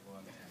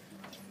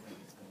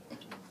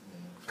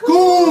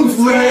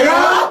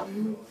 Goonslayer!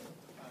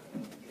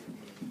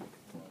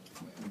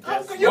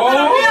 You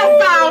better be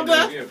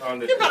a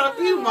founder. You better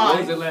be one. What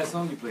was the last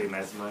song you played,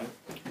 Mastermind?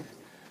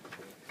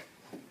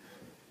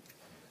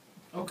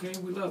 Okay,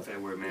 we love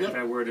that word, man. Yep.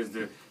 That word is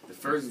the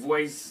first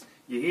voice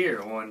you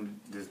hear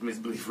on this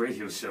MisBelief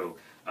radio show.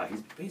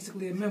 He's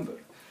basically a member.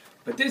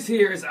 But this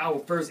here is our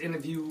first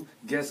interview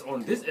guest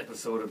on this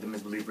episode of the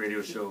MisBelief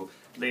radio show.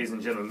 Ladies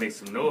and gentlemen, make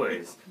some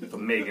noise for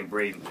Megan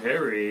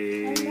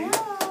Braden-Perry.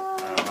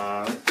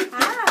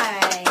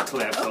 Hi.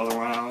 Claps all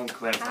around.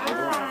 Claps all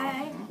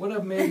around. What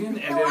up, Megan?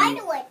 And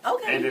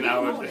then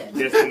our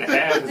guest in the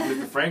half is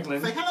Mr.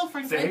 Franklin. Say hello,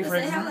 Franklin.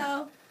 Say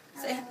hello.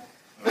 Say hi.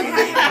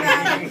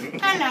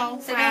 Hello.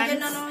 Say don't get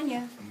none on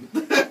you.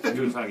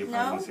 You were trying to get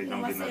Franklin to say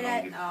don't get none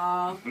on you.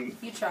 Oh,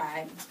 you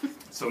tried.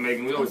 So,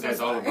 Megan, we always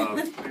ask all of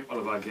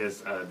our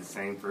guests the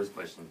same first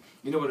question.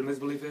 You know what a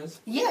misbelief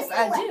is? Yes,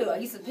 I do. I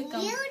used to pick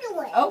them. You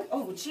do it.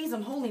 Oh, jeez,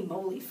 I'm holy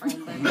moly,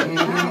 Franklin. You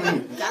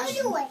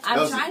do it.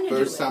 I'm trying to do it.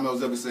 First time I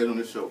was ever said on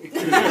the show.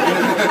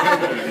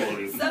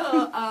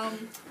 So,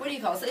 what do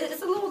you call it? So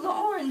it's a little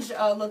orange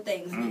little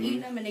things. You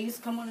eat them, and they used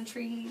to come on the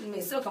trees. I mean,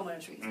 they still come on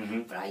the trees.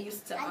 But I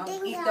used to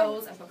eat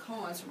those and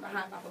pecans from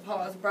behind my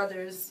papa's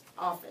brother's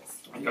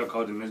office. Y'all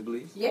called it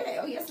misbelief? Yeah.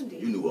 Oh, yes,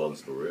 indeed. You New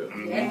Orleans for real.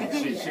 Yeah.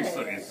 She's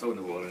so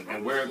New Orleans.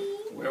 And where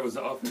was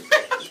the office? It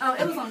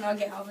was on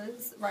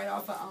Galvez, right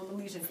off of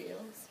Elysian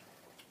Fields.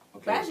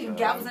 Okay, But actually,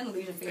 Galvez and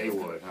Elysian Fields.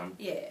 A-Ward, huh?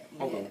 Yeah.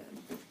 Okay.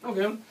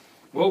 Okay.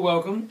 Well,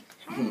 welcome.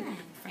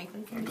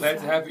 Franklin. I'm glad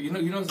to have you.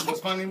 You know what's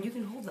funny? You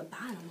can hold the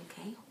bottom,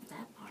 okay? Hold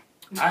that part.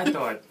 I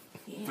thought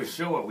for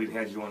sure we'd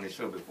had you on the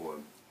show before.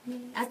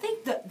 I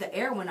think the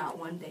air went out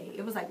one day.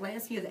 It was like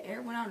last year, the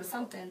air went out or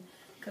something.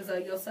 Because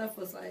yourself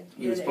was like...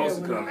 You were supposed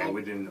to come and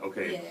we didn't...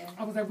 Okay. Yeah.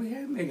 I was like, we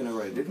had Megan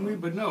already, didn't we?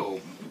 But no.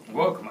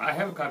 Welcome. I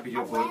have a copy of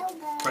your book,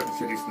 Crescent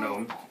City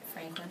Snow.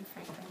 Franklin.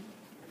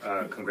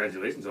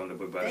 Congratulations on the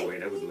book, by the way.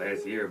 That was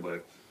last year,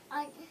 but...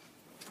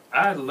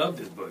 I love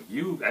this book.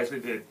 You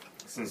actually did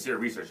sincere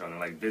research on it,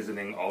 like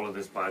visiting all of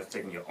the spots,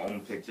 taking your own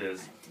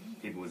pictures.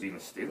 People was even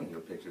stealing your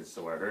pictures,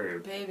 so I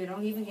heard. Baby,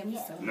 don't even get me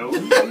started. No?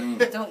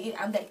 Don't eat.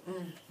 I'm like,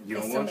 You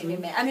don't still want make to? me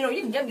mad. I mean, no, you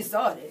can get me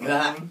started. You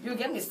can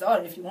get me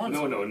started if you want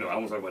to. No. I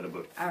won't talk about the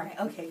book. All right.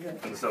 Okay, good.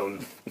 And so,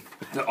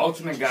 the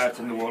ultimate guide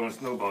to New Orleans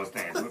snowball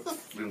stands.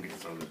 We don't get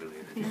so later.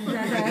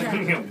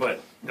 But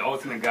the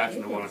ultimate guide to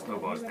New Orleans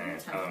snowball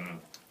stands.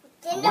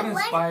 What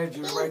inspired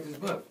you to write this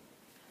book?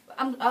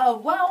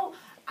 Well,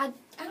 I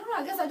don't know.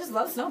 I guess I just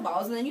love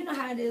snowballs, and then you know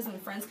how it is when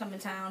friends come in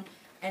town.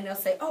 And they'll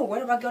say, "Oh,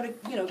 where do I go to,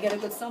 get a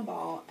good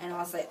snowball?" And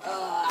I'll say,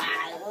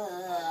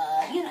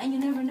 and you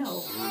never know.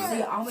 So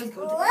you always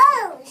go to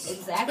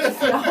exactly.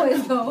 So you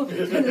always go to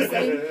the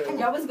same.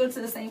 You always go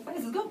to the same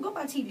places. Go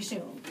by TV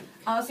Oshun.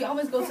 So you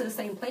always go to the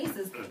same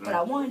places. But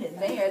I wanted it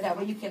there that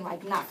way you can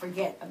not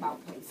forget about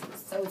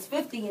places. So it's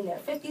 50 in there,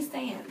 50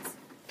 stands,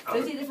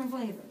 50 different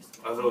flavors.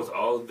 Are those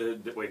all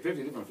 50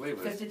 different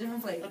flavors? 50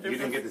 different flavors. You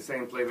didn't get the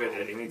same flavor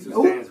at any two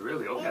stands,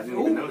 really? Okay, I didn't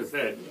even notice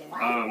that.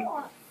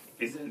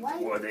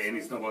 Were there any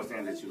snowball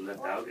stands that you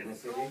left out in the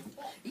city?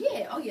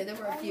 Yeah, there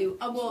were a few.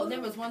 Well, there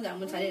was one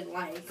which I didn't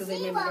like because they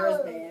made my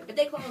nerves bad. But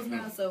they closed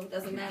now, so it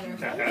doesn't matter.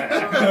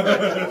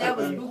 That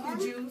was Buku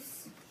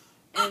Juice.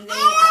 And then that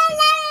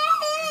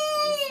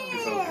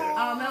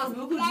was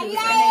Buku Juice. And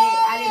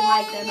I didn't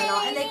like them at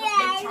all. And they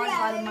charge a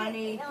lot of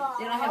money.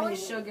 They don't have any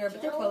sugar, but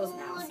they're closed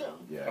now, so.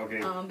 Yeah.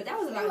 Okay. But that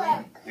was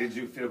about it. Did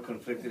you feel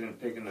conflicted in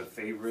picking a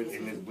favorite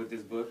with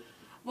this book?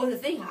 Well, the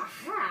thing,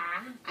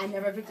 I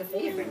never picked a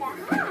favorite.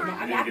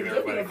 You didn't give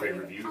everybody great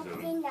reviews of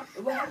them. You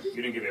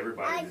didn't give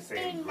everybody the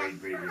same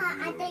great reviews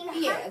of them.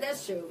 Yeah,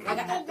 that's true. But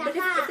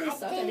if they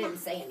suck, I didn't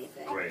say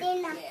anything. Right.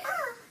 Yeah.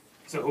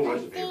 So who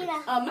was your favorite?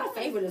 My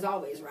favorite is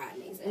always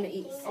Rodney's in the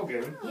East.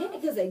 Okay. Yeah,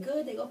 because they're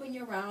good. They open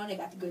you around. They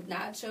got the good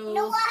nachos.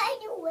 No, I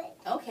do it.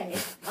 Okay.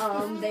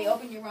 They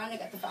open you around. They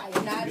got the fire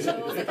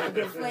nachos. They got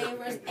good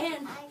flavors.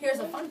 And here's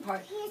the fun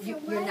part: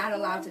 you're not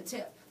allowed to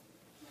tip.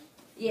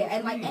 Yeah,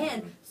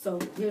 and so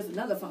here's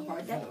another fun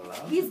part. That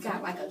he's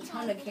got like a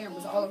ton of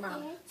cameras all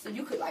around, so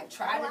you could like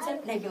try to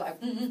tip, and they'd be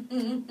like,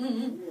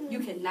 You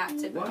cannot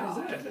tip. Why is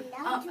that?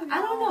 I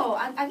don't know.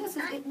 I guess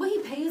well, he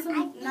pays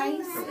them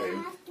nice.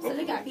 Okay. So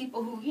they got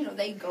people who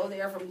they go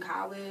there from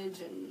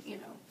college and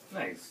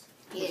Nice.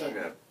 Yeah. What's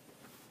that?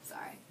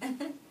 Sorry.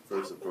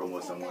 First and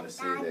foremost, I want to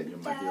say that you're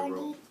my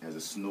hero as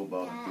a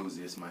snowball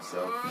enthusiast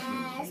myself.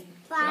 And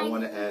I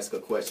want to ask a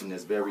question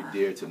that's very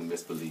dear to the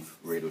MisBelief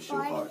Radio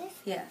Show heart.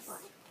 Yes.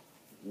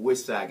 Which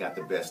side got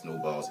the best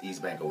snowballs,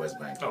 East Bank or West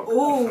Bank?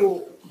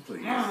 Oh,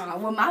 please.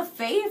 Well, my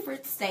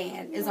favorite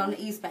stand is on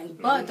the East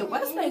Bank, but the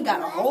West Bank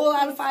got a whole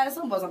lot of fire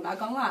snowballs. I'm not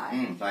gonna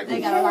lie.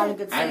 They got a lot of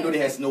good stands. I didn't know they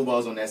had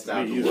snowballs on that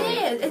side.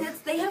 Yeah, and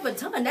they have a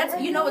ton. That's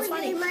it's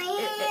funny.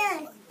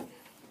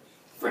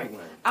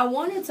 Franklin. I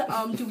wanted to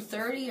do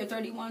 30 or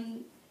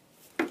 31.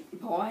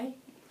 Boy,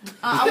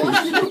 I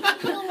wanted to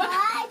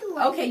do.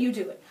 Okay, you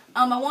do it.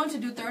 I wanted to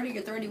do 30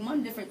 or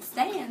 31 different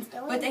stands,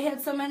 but they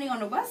had so many on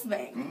the West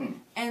Bank,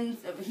 and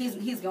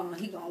he's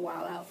going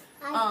wild out.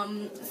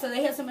 So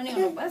they had so many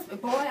on the West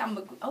Bank. Boy,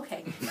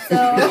 okay. So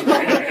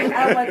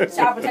I don't want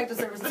Child Protective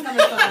Services coming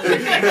from so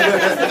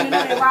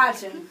they're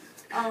watching.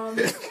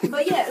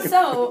 But yeah,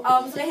 so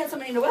they had so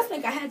many in the West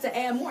Bank. I had to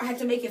add more. I had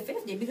to make it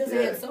 50 because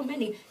they had so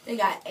many. They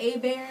got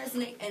A-Bears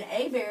and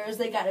A-Bears.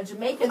 They got a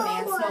Jamaican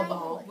Man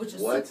snowball, which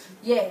is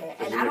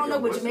and I don't know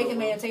what Jamaican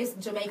Man tastes.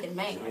 Jamaican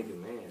Man.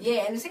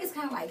 Yeah, and it tastes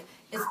kind of like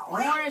it's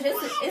orange.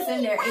 It's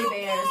in there.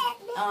 A-Bears.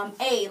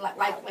 A like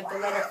the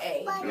letter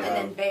A, and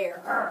then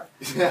bear.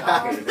 So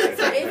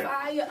they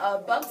fire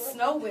Buck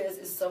Snow Whiz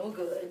is so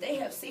good. They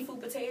have seafood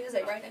potatoes.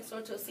 They right next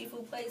door to a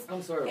seafood place.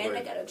 I'm sorry, and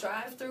they got a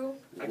drive-through.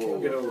 I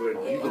can't get over it.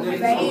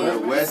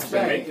 West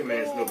Bank. Jamaican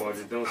Man snowball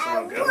just don't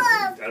sound good.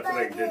 I feel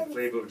like the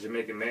flavor of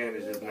Jamaican Man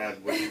is just not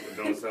what it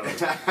don't sound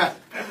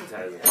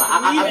appetizing.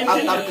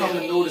 I've come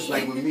to notice,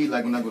 like with me,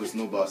 like when I go to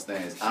snowball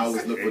stands, I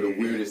always look for the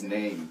weirdest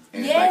name.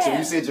 And like, so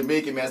you said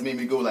Jamaican Man's made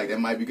me go like that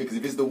might be good because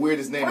if it's the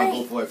weirdest name, I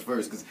go for it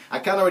first because I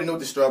kind of already know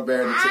the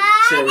strawberry and the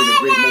cherry, the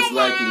grape most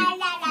likely.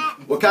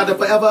 Wakanda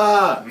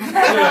forever.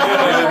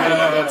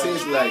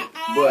 Tastes like,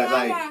 but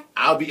like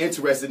I'll be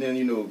interested in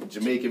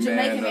Jamaican Man.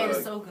 Jamaican Man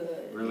is so good.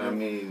 I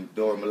mean,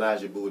 Dora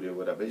Milaje booty or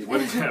whatever. What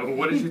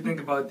did you think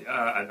about?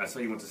 I saw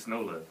you went to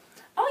NOLA.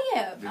 Oh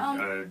yeah.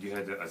 You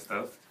had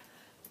stuff.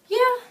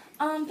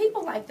 Yeah,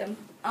 people like them.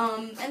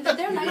 And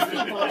they're nice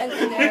people, and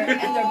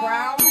they're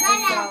brown, so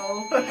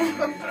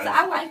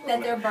I like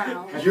that they're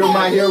brown. You're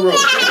my hero.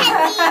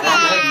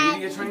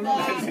 Media training?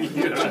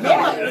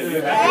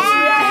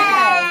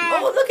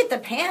 Oh, look at the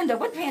panda.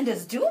 What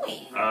panda's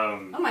doing?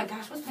 Oh my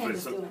gosh, what's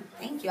panda's doing?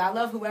 Thank you. I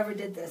love whoever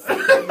did this.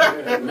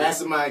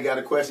 Mastermind got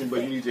a question,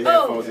 but you need your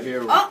headphones to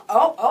hear it.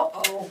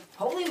 Oh.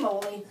 Holy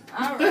moly.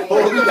 All right.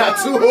 Oh, we got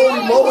two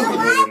holy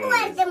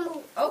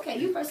moly. Okay,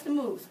 you press the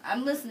moves.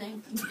 I'm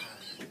listening.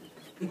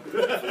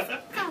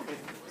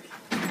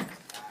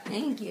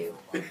 Thank you.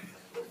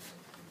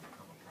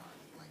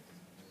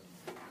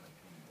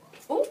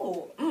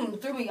 Ooh,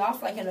 threw me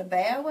off like in a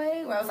bad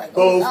way. Where I was like,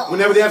 both. Oh.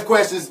 Whenever they have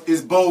questions,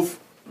 it's both.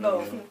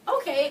 Both.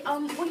 Okay.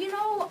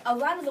 Well, a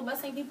lot of the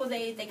West Bank people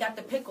they got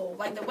the pickle.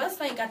 Like the West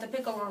Bank got the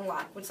pickle on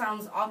lock, which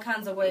sounds all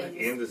kinds of ways. Like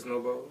in the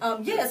snowball.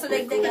 Yeah. So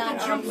they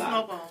got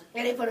snowball.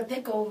 Yeah, they put a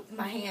pickle.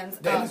 My hands.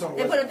 They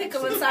put a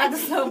pickle inside the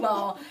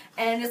snowball,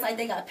 and it's like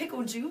they got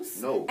pickle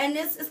juice. No. And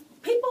it's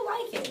people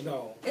like it.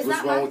 No. It's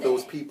What's not wrong like with that.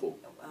 those people?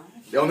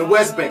 They're on the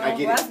West Bank. I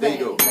get West it. There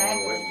you go.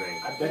 Exactly. West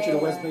Bank. I bet you the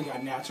West Bank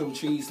got nacho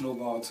cheese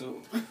snowball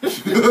too.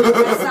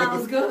 That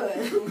sounds good.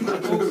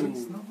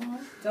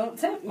 Don't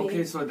tempt me.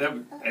 Okay, so that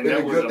was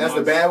that's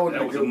the bad one.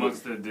 That was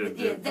amongst the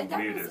that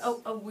weirdest.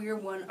 was a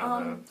weird one.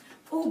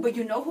 But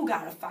you know who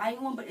got a fire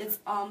one? But it's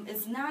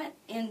not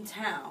in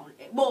town.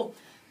 Well,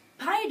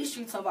 Pioneer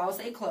District snowballs,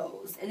 they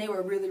closed, and they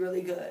were really,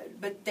 really good.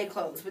 But they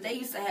closed. But they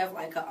used to have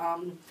like a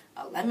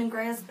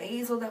lemongrass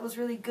basil that was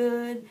really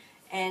good,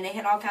 and they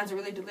had all kinds of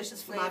really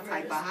delicious flavors. My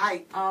type of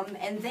hype.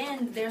 And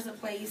then there's a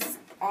place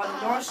on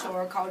the North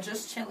Shore called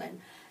Just Chillin',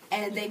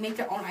 and they make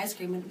their own ice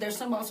cream. And there's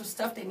snowballs with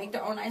stuff. They make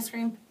their own ice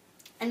cream.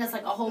 And it's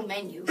like a whole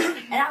menu.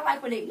 And I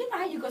like when you know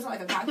how you go to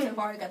like a cocktail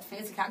bar, you got the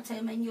fancy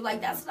cocktail menu?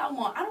 Like, that's what I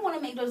want. I don't want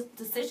to make those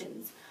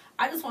decisions.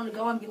 I just want to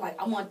go and be like,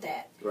 I want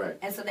that. Right.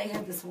 And so they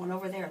have this one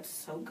over there. It's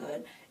so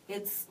good.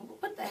 It's,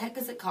 what the heck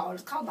is it called?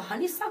 It's called the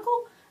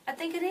honeysuckle, I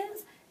think it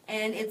is.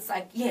 And it's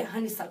like,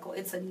 honeysuckle.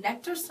 It's a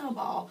nectar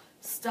snowball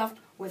stuffed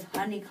with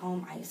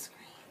honeycomb ice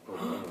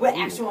cream. With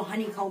actual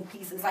honeycomb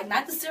pieces. Like,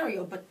 not the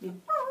cereal, but the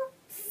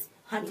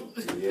honey.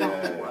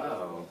 Yeah.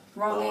 Wow.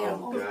 Wrong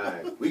animal.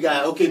 God. We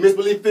got,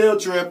 MisBelief field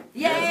trip.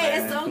 Yeah,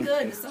 it's so good.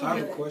 good. It's so I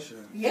have good. a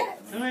question. Yes.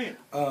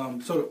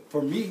 So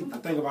for me, the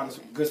thing about a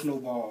good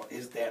snowball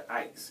is that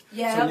ice.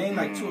 Yeah. So name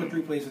like 2 or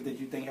 3 places that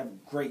you think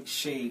have great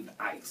shaved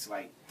ice.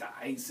 Like the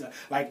ice,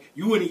 like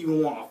you wouldn't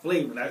even want a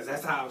flavor.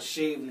 That's how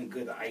shaved and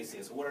good the ice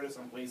is. So what are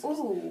some places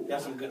that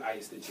have some good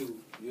ice that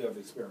you have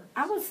experienced?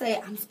 I would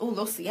say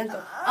lo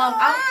siento.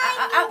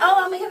 I'm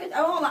gonna give it.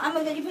 Hold on. I'm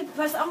gonna give you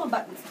first. I'm gonna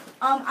buttons.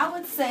 I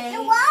would say.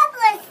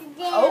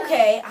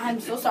 Okay, I'm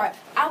so sorry.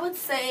 I would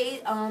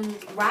say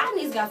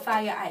Rodney's got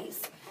fire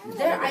ice.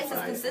 Their ice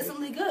is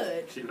consistently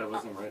good. She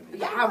loves some Rodney.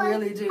 Yeah, I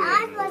really do.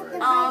 And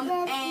I'm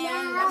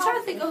trying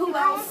to think of who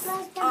else.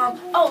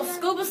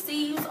 Scuba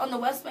Steve's on the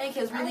West Bank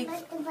has really.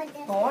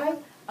 Boy,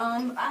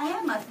 I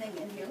have my thing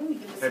in here. Let me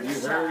get this. Have you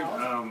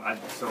heard?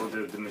 So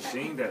the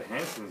machine that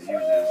Hanson's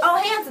uses. Oh,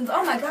 Hanson's!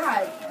 Oh my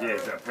God.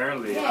 Yes,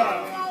 apparently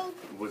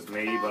was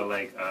made by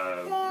like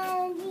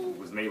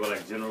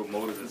General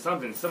Motors or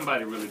something.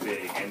 Somebody really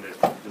big, and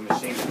the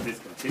machine is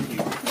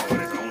discontinued. So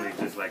there's only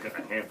just like a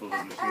handful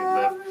of machines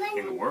left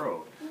in the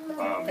world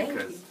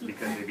because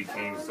it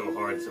became so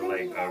hard to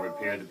like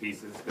repair the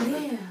pieces.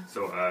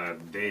 So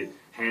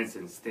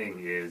Hanson's thing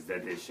is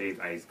that their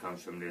shaved ice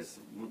comes from this,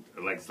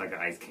 like it's like an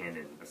ice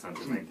cannon or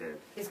something like that.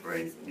 It's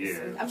crazy.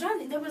 Yeah. I'm trying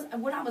to think.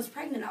 When I was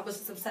pregnant, I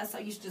was obsessed. I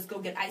used to just go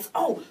get ice.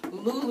 Oh,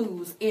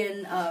 Lulu's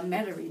in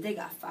Metairie, they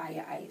got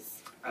fire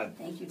ice.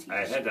 Thank you, teacher.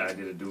 I had the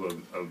idea to do a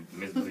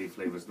MisBelief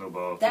flavor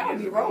snowball. That would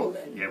be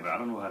rolling. Yeah, but I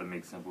don't know how to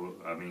make simple.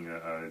 A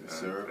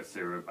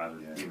syrup out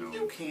of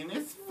You can.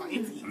 It's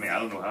easy. I mean, I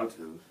don't know how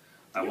to.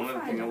 One other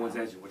thing I want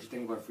to ask you: what you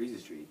think about Freezer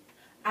Street?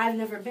 I've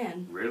never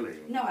been.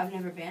 Really? No, I've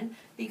never been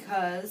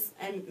because,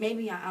 and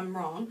maybe I'm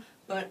wrong,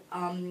 but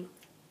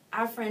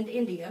our friend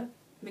India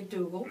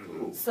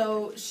McDougal.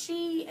 So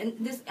she and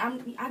this,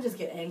 I just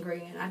get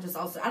angry, and I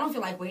don't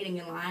feel like waiting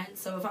in line.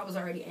 So if I was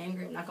already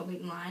angry, I'm not gonna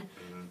wait in line.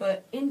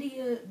 But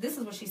India, this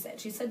is what she said.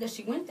 She said that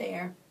she went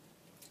there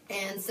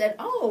and said,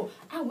 "Oh,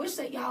 I wish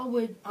that y'all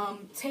would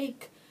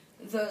take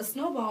the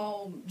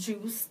snowball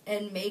juice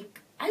and make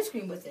ice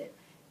cream with it."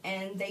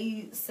 And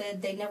they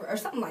said they never, or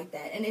something like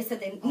that. And they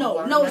said she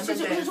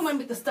wanted to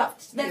make the stuff.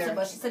 That's it.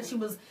 But she said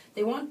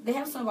they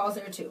have snowballs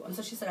there too. And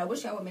so she said, I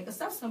wish I would make a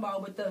stuffed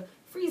snowball with the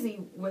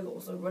freezy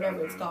wiggles or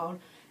whatever it's called.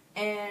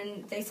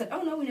 And they said,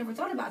 oh no, we never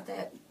thought about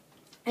that.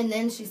 And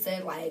then she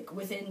said, like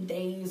within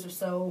days or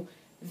so,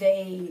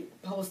 they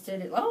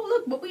posted it. Oh,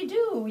 look what we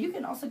do. You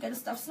can also get a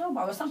stuffed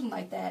snowball or something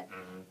like that.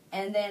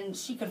 And then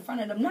she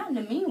confronted them, not in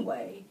a mean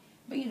way,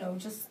 but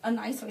just a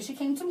nice way. She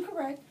came to them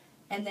correct.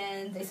 And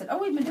then they said, oh,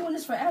 we've been doing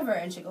this forever.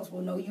 And she goes,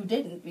 well, no, you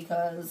didn't,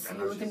 because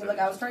you would think like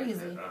I was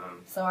crazy.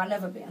 So I've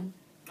never been.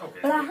 Okay.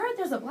 But I heard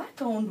there's a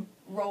black-owned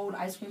rolled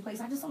ice cream place.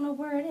 I just don't know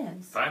where it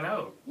is. Find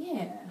out.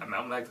 Yeah.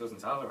 I'm lactose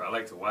intolerant. I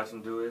like to watch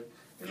them do it.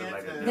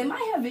 They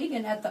might have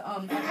vegan at the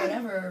at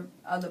whatever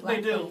the black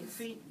They do. place.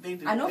 See, they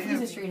do. I know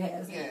Freezer Street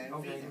has. Yeah.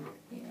 Okay.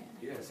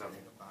 Yeah.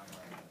 Something.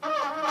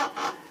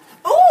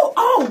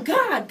 Oh,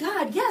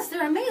 God, yes,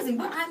 they're amazing.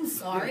 But I'm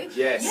sorry.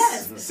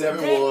 Yes.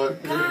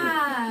 7-Ward.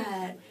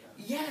 God.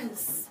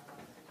 Yes.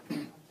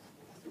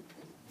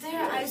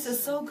 Their ice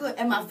is so good.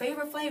 And my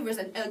favorite flavors,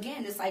 and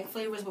again, it's like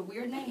flavors with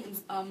weird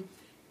names.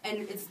 And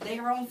it's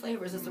their own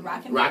flavors. It's the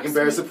Rockin'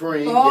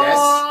 Supreme.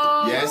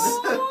 Oh. Yes.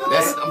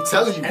 I'm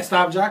telling you. And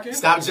Stop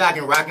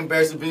Jockin'. Rockin'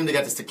 Berry Supreme. They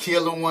got this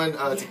tequila one,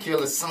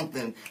 tequila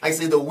something. Like I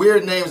say, the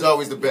weird name is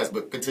always the best,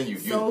 but continue.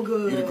 So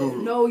good. You're the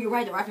guru. No, you're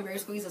right. The Rockin' Berry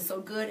Squeeze is so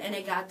good. And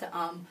they got the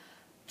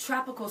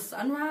Tropical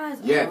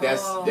Sunrise. Yeah,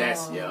 that's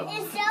yeah.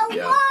 It's so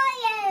royal.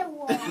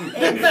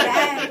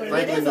 Exactly.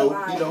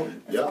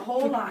 Franklin, It's a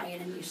whole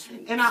lion in these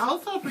streets. And I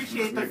also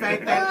appreciate the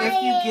fact that if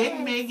you get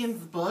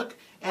Megan's book,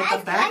 at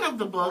the back of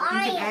the book, you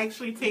can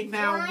actually take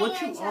down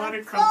what you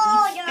ordered from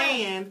each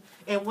stand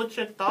and what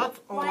your thoughts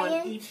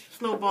on each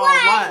snowball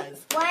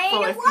was.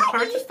 So if you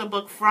purchase the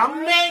book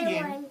from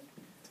Megan,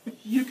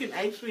 you can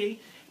actually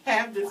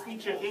have this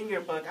feature in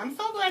your book. I'm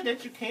so glad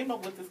that you came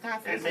up with this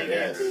concept,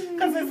 Megan,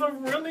 because it's a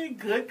really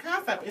good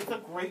concept. It's a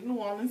great New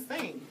Orleans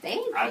thing.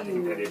 Thank you. I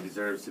think that it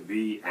deserves to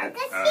be at the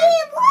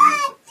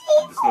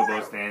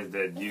snowball stands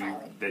that you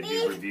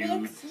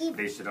reviewed.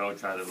 They should all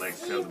try to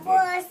sell the book,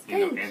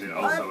 and then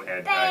also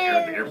at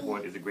the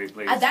airport is a great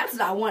place. That's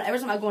what I want. Every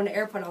time I go in the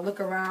airport, I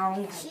look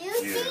around.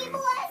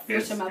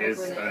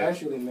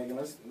 Actually, Megan,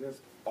 let's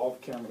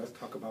off camera. Let's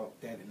talk about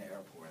that in the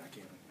airport.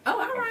 Oh,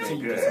 all right. Okay,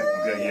 good,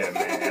 yeah,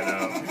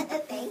 man. And,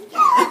 Thank you. I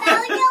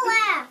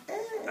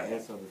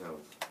had something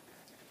else.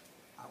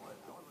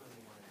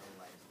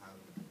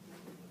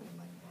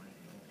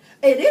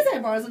 It is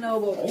at Barnes &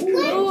 Noble. And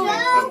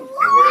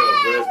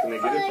where else can they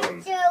get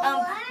it from?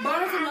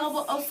 Barnes &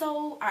 Noble. Oh, so,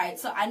 all right.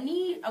 So I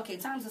need,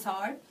 times is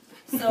hard.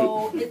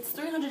 So it's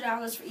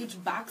 $300 for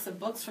each box of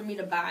books for me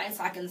to buy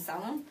so I can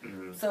sell them.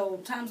 So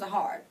times are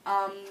hard.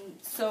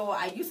 So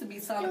I used to be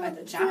selling them at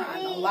the John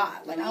a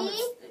lot. Like I was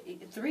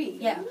 3.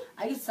 Yeah,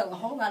 I used to sell a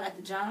whole lot at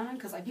the John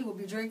because people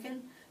be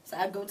drinking. So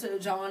I'd go to the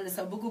John and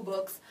sell buku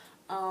books.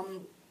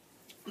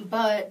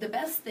 But the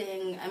best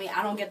thing,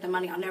 I don't get the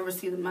money. I'll never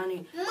see the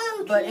money.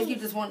 But if you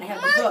just want to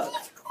have the book,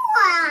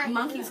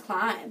 Monkeys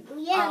climb.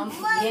 Yeah,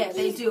 Yeah,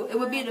 they do. It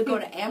would be to go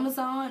to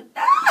Amazon.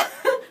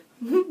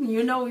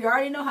 You know, you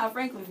already know how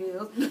Franklin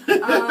feels.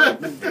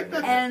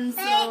 And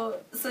so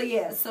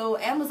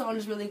Amazon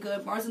is really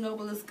good. Barnes &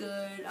 Noble is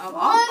good.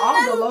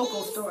 All the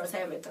local stores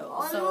have it,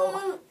 though.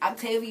 So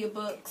Octavia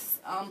Books.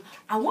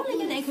 I want to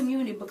get in a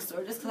community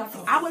bookstore just because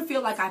I would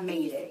feel like I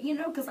made it, you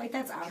know, because, like,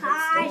 that's our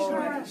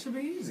bookstore. It should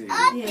be easy.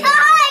 Tiger.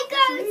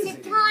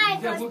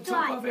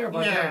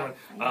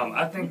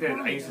 I think that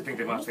I used to think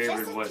that my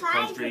favorite was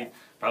Country,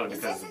 probably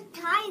because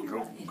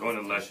going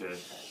to Lusher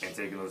and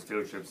taking those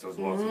field trips, those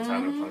walks in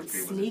time in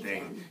Country was a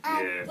thing.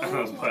 Yeah,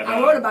 but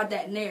I wrote about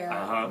that in there.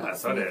 I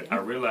saw that. I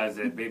realized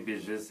that maybe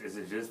is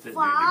it just the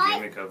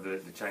gimmick of the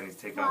Chinese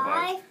takeout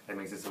box that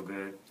makes it so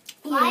good.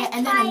 Yeah,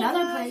 and then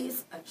another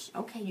place.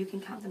 Okay, you can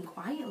count them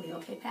quietly,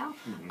 okay, pal?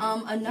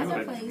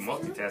 Another place.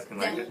 Multitasking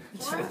like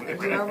that.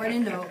 We already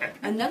know.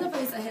 Another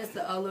place that has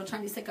the little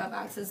Chinese takeout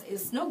boxes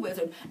is Snow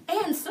Wizard,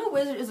 and Snow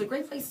Wizard is a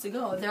great place to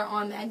go. They're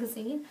on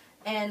Magazine,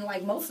 and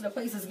like most of the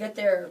places get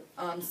their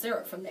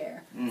syrup from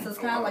there. So it's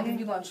kind of like if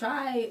you're gonna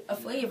try a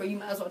flavor, you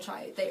might as well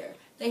try it there.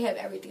 They have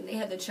everything. They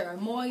have the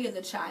cherimoya,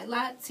 the chai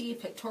latte,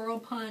 pictorial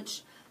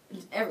punch,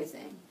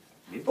 everything.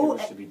 These people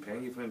should be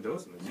paying you for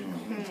endorsements.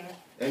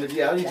 And if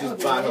you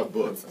just buy her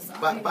book.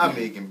 Buy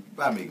Megan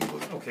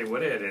books. Okay,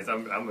 what it is?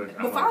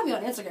 But follow me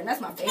on Instagram.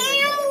 That's my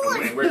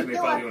favorite. Where can they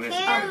follow you on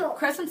Instagram?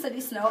 Crescent City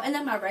Snow, and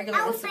then my regular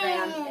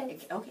Instagram.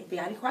 Okay, be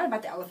quiet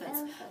about the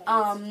elephants.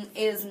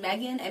 Is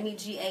Megan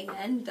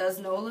MEGAN does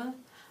NOLA,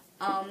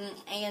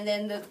 and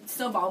then the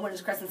snowball one is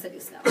Crescent City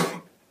Snow.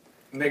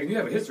 Megan, you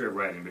have a history of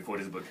writing before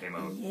this book came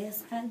out.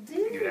 Yes, I do.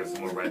 You have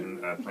some more writing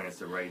plans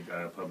to write,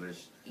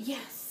 publish.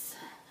 Yes.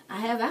 I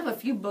have a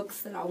few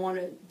books that I want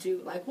to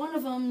do. Like, one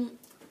of them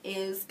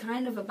is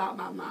kind of about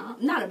my mom.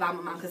 Not about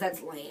my mom, because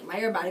that's lame. Like,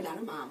 everybody got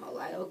a mama.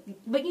 Like,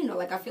 but, you know,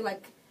 like, I feel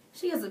like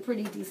she has a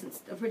pretty interesting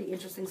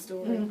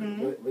story.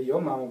 But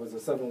your mama was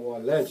a Southern War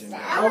legend.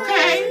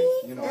 Okay.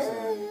 You know what I'm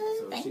saying?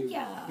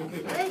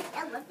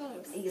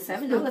 Thank you.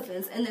 7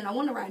 elephants. And then I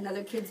want to write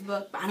another kid's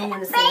book, but I don't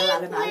want to say a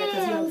lot about it,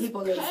 because, you know,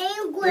 people that...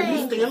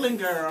 You stealing,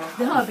 girl.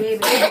 No,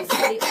 baby.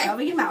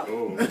 Cover your mouth.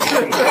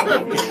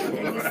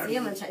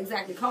 Stealing,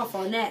 exactly. Cough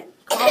on that.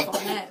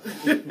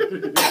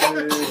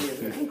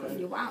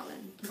 You're wilding.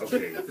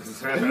 Okay.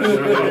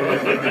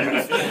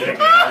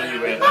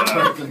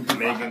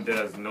 Megan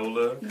does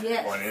NOLA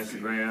on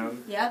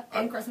Instagram. Yep,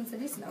 and Crescent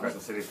City Snow.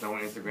 Crescent City Snow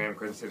on Instagram.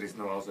 Crescent City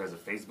Snow also has a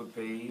Facebook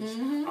page.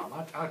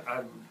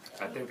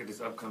 I think that this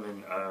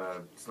upcoming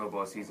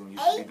snowball season, you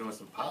should be doing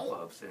some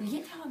pop-ups and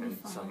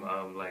some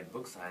like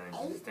book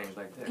signings and things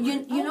like that.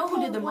 You know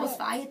who did the most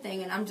fire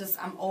thing, and I'm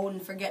old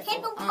and forgetful.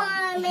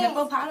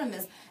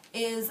 Hippopotamus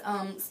is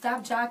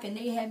Stop Jock, and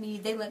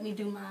they let me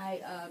do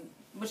my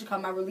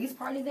my release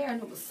party there,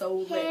 and it was so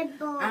lit.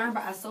 I remember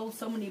I sold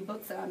so many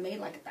books that I made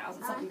like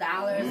 $1,000-something,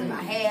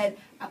 and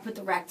I put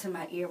the rack to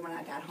my ear when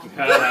I got home.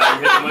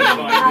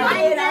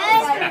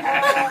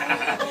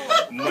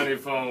 Money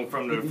phone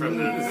from the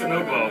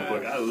snowball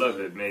book. I love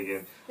it,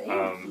 Megan.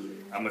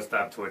 I'm gonna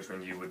stop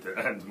torturing you with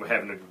having to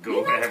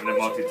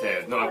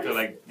multitask. No, I feel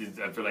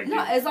like no.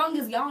 As long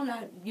as y'all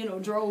not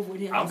drove with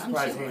him. I'm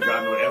surprised he didn't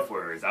drive no F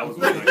words. I was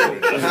wondering.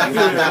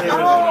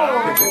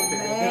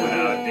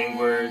 Ding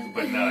words,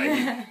 but no.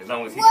 As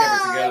long as he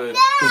kept it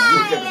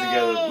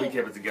together, we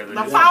kept it together.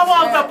 The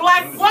power of the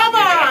black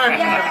woman.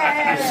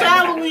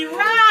 Shall we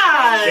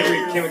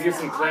ride? Can we give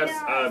some claps,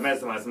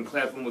 Mastermind, some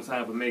claps one more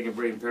time for Megan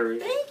Braden-Perry?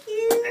 Thank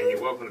you. And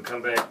you're welcome to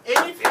come back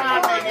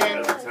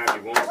anytime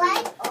you want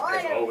to.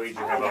 As always,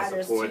 you have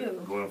our support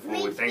going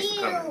forward. Thanks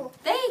for coming.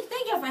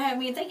 Thank you for having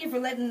me, and thank you for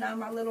letting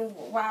my little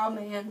wild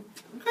man.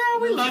 Girl,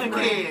 we love the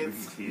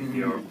kids.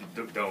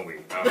 Don't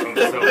we?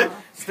 So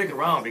stick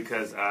around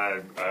because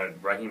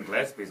Rahim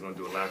Glaspy is going to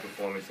do a live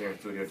performance here in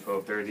studio at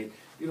 12:30.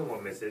 You don't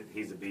want to miss it.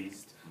 He's a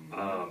beast.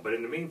 But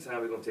in the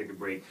meantime, we're going to take a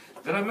break.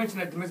 Did I mention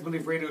that the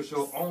MisBelief Radio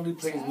Show only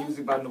plays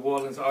music by New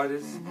Orleans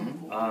artists?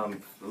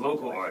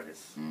 Local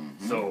artists.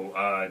 So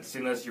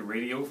send us your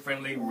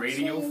radio-friendly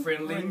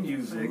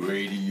music.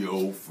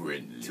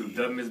 Radio-friendly. To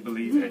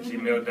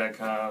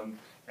TheMisBelief@gmail.com.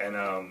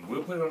 And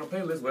we'll put it on a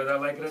playlist whether I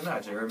like it or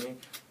not. You heard me?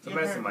 So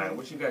Mastermind,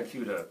 what you got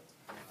queued up?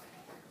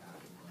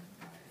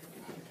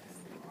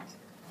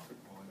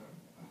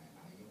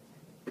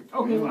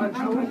 Okay, well,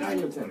 now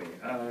you'll tell me.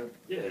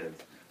 Yeah.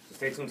 So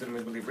stay tuned to the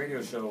MisBelief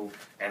Radio Show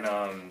and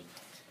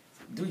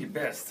do your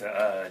best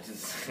to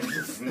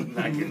just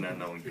not get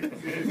nothing on you.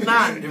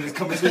 Not. It was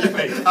coming to your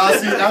face. I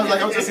was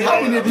just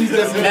how many of these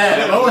does he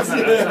have?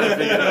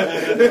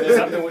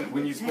 Something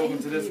when you spoken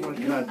to this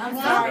one, you know,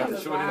 got the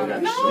short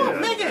end. No,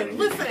 Megan,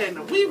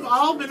 listen, we've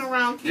all been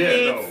around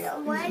kids. Yeah,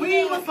 no.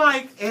 We was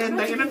like, and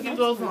the interview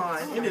goes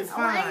on. It is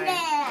fine.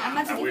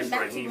 I wish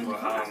Rahim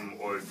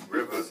or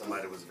River or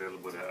somebody was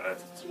available to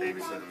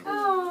babysit him.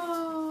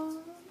 Oh.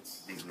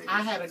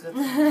 I had a good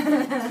time.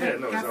 Yeah,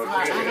 no, it's all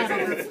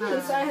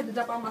good. So I had to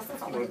dump all my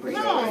stuff.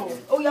 No.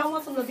 Oh, y'all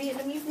want some of the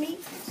Vietnamese meat?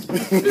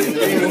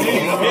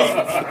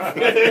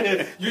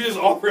 You just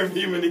offer him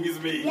Vietnamese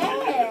meat.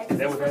 Yeah. Is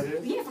that what that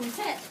is? Yeah, from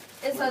Tet.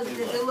 It's a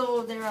the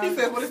little. He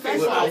said, "What is that?"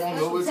 I don't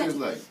know what it tastes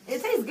like.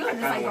 It tastes good.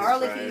 It's like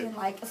garlicky and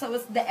like so.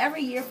 It's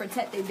every year for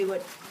Tet they do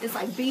it. It's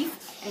like beef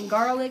and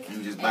garlic.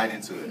 You just bite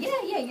into it. Yeah.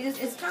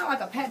 It's kind of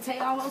like a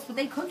pate almost, but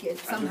they cook it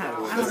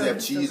somehow. Does it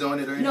have cheese on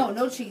it or anything?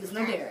 No cheese,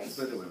 no dairy.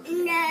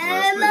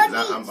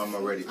 I'm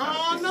already.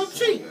 Oh, no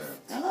cheese.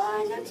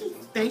 Oh, no cheese.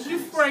 Thank you,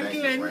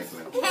 Franklin.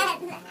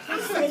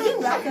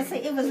 You like I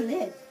say it was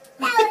lit.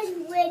 That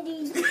was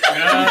ready.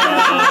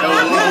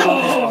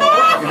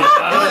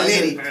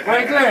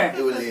 Franklin.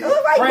 It was lit.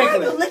 Oh, right,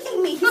 Franklin. Franklin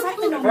licking me. He's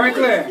acting on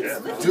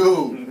Franklin.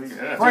 Dude.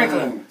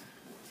 Franklin.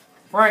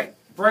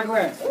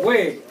 Franklin.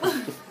 Wait.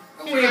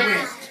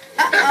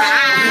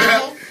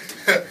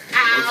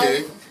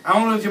 Okay. I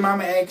don't know if your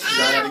mama asked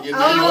you. I gotta get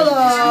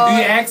Do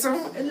you ask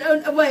him?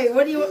 No, wait,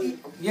 what do you...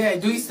 Yeah,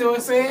 do he still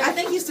say it? I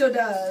think he still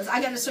does.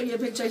 I got to show you a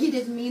picture. He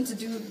didn't mean to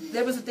do...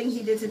 There was a thing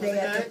he did today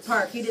at the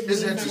park. He didn't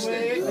It's mean interesting.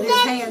 to. But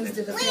his hands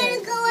did the We're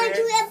thing. going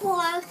to the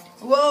park.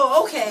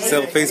 Whoa, okay.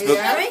 So Facebook,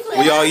 Franklin.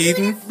 we all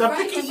eating? The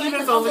picky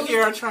eaters over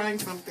here are trying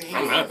something.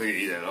 I'm not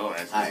picky eater at all,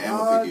 actually. I am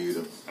a picky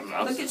eater.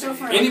 Look at your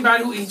friend.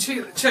 Anybody who eats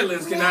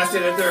chitlins cannot say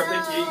that they're a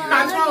picky eater.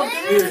 I told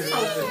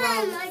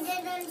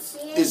you.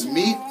 It's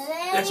meat,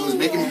 so it's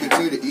making me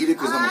continue to eat it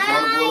because I'm a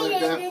carnivore like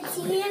that.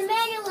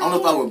 I don't know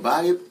if I would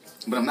buy it,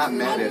 but I'm not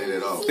mad at it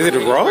at all. Is it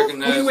raw?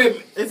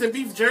 Is it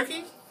beef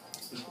jerky?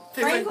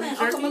 Franklin,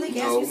 Uncle Malik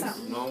asked you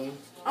something. No.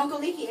 Uncle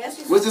Leaky asked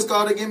you something. What's this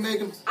called again,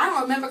 Megan? I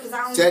don't remember because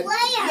I don't... Tet?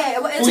 Yeah,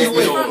 Tet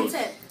it's from meat.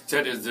 Tet.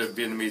 Tet is the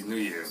Vietnamese New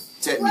Year.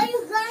 Tet Where meat.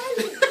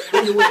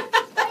 you going?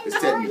 It's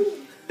tet meat.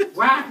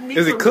 Why?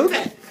 Is it cooked?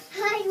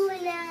 How you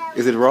wanna...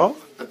 Is it raw?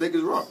 I think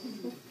it's raw.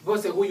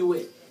 What's it? Who you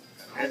with?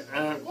 It's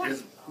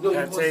No, you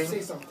supposed to pate.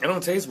 say something. It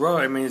don't taste raw.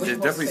 I mean, it's What you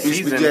definitely supposed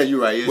to say? Yeah, seasoned.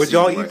 you're right. Would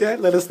y'all eat that?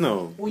 Let us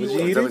know. Who Would you you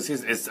with? eat Definitely it?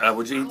 seasoned. It's,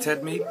 would you eat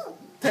Tet meat?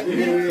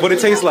 What it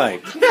tastes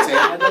like?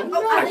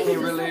 I can't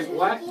really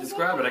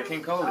describe it. I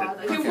can't call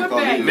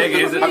it.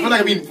 Maybe is it? I feel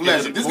like I'm eating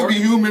flesh. This would be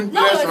human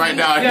flesh right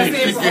now.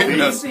 It's getting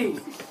us.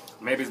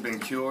 Maybe it's been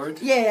cured.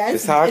 Yeah,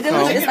 It's how it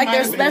comes. it's like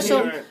their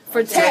special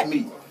for Tet Tet.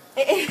 meat.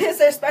 It's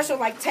their special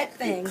like Tet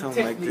thing. Come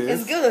like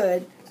It's this.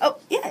 good. Oh,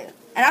 yeah.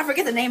 And I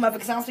forget the name of it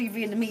because I don't speak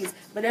Vietnamese.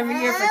 But every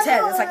year for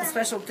Tet, it's like a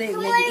special thing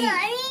that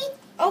you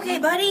eat. Okay,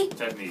 buddy.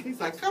 Tet meat. He's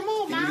like, come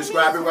on, Can you mommy.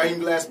 describe it, Rahim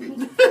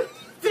Glaspy?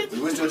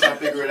 We're still trying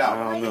to figure it I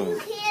out. don't know. You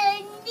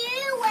can do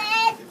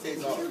it.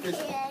 You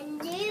can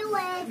do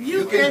it.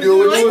 You can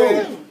do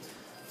it too.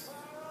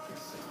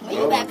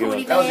 You back, give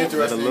Cootie That was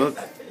Bear. Another interesting. look.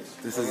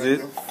 This is it.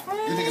 You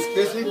think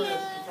it's fishy?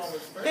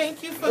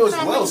 Thank you for It was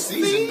coming. well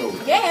seasoned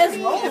though. Yeah, it's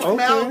raw. It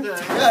smelled good.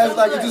 Yeah, it's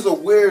like it's just a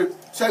weird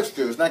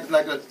texture. It's not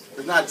like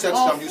it's not a texture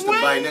I'm used to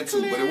biting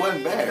into, but it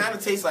wasn't It bad. kind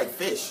of tastes like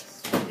fish.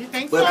 You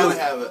think But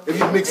so? if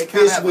you mix it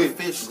kinda fish have a with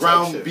fish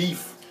ground texture.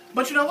 beef,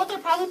 But you know what? They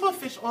probably put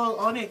fish oil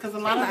on it because a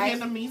lot of Right.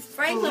 Vietnamese.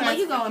 Franklin, where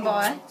you going,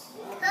 boy?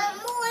 Come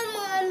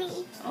on,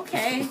 mommy.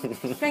 Okay.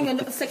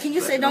 Franklin, so can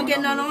you say don't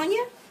get none on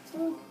you?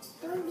 Don't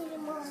get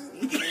him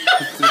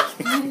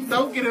on.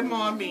 Don't get him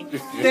on me.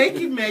 Thank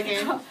you,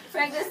 Megan.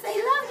 Franklin, say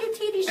love your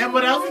titty shoe. And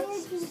what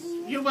else?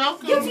 You're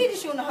welcome. Give titty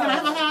shoe in a Can I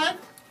have a hug. hug?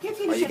 Give Are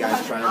titty shoe you in a guys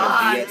hug. trying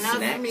Ah, to be at not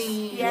snacks?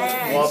 me.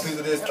 Yes. one piece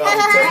of this tet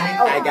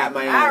I got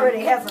my own. I already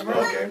have some.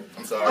 Okay,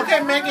 I'm sorry. Okay,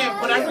 Megan,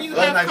 whatever you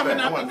That's have nice, coming man.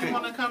 I up want and you cake.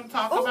 want to come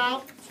talk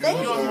about,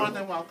 you're more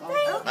than welcome.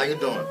 How you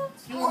doing?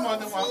 You're more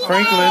than welcome.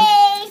 Franklin.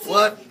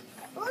 What?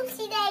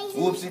 Whoopsie daisy.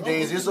 Whoopsie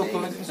daisy. It's okay.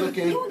 It's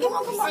okay. Give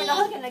Uncle Martin a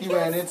hug and a He kiss.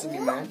 ran into me,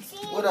 man.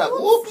 What up?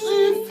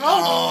 Whoopsie.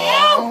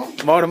 Oh,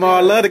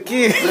 Baltimore love the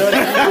kid.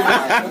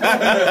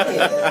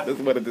 Just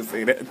wanted to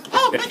say that.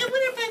 oh, Megan, we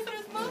didn't pay for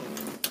this book.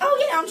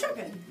 Oh, yeah, I'm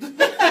tripping.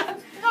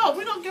 No,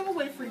 we don't give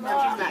away free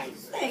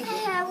merchandise. Thank you.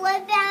 How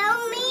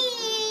about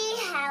me?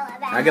 How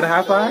about I get a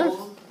high five?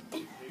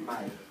 My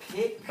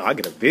pick. Oh, I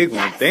get a big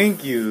one.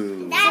 Thank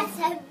you. That's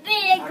a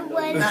big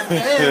one.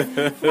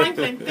 Yes.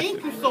 Franklin,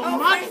 thank you so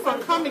much for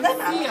coming to see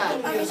Let me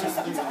us. show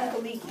something to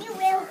Uncle Leaky. You're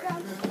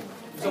welcome.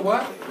 So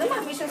what?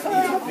 Let me show something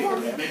to Uncle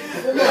Leaky.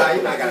 Yeah,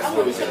 you know I got a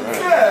story.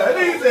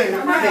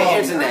 Hey,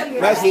 internet.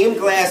 Raheem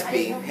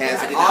Glaspy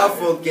has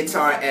awful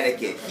guitar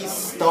etiquette. He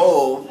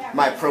stole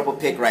my purple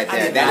pick right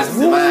there. That is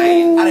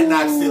mine. I did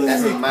not steal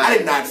his pick. I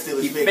did not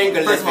steal his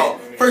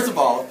pick. First of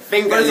all,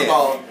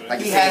 Like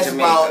he you say in has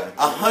Jamaica. about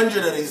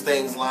 100 of these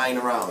things lying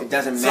around. It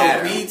doesn't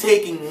matter. So me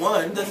taking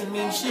one doesn't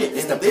mean shit.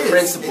 It's And the this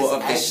principle is of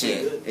this actually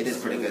shit. good. It is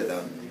pretty good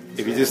though.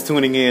 If you're just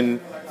tuning in,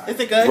 Is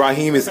it good?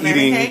 Rahim is Banana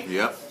eating cake?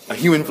 Yep. a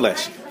human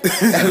flesh.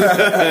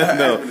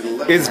 No,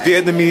 it's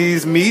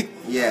Vietnamese meat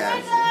Yeah.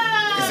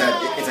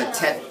 It's a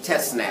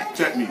tet snack.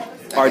 Tet meat.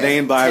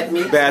 ordained by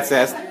Bad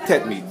Sass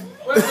Tet Meat.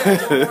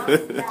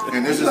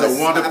 And this is a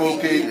wonderful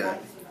cake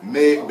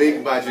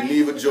baked by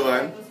Geneva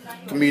Joy,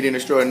 comedian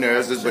extraordinaire.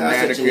 This is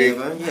banana cake.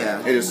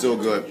 Yeah. It is so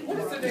good.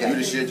 You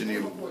the shit,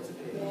 Geneva.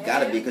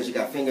 Gotta be, because you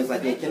got fingers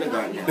like you're in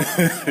kindergarten now.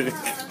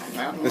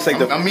 Let's check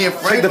the, I'm me and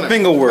check the Franklin.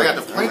 finger work. I got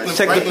the Franklin-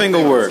 Check the Franklin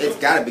finger work. It's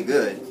gotta be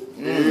good.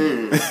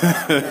 Mm.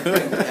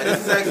 Yeah, this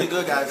is actually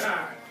good, guys.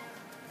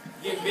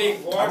 Get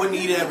big, boy. I wouldn't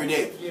eat it every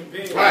day. Get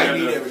big. Right. I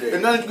wouldn't eat it every day.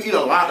 And nothing you can eat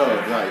a lot of,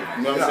 like,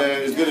 you know what I'm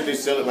saying? It's good if they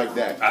sell it like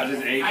that. I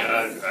just ate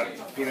a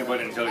peanut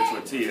butter and jelly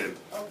tortilla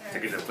to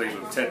get the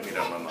flavor of tet meat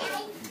out of my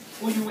mouth.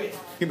 Who you with?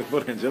 Peanut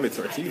butter and jelly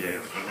tortilla. Yeah.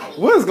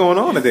 What is going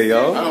on today,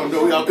 y'all? I don't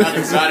know. We all kind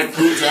of exotic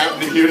foods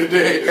happening here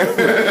today.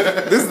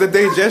 This is the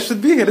day Jess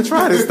should be here to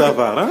try this stuff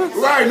out, huh?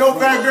 Right. No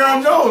fat girl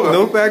NOLA.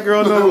 No fat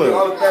girl NOLA.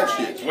 All of that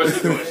shit. What's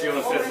she doing? She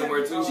on set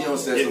somewhere too? She on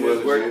set Getting somewhere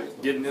this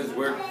work. Getting this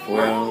work.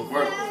 Well.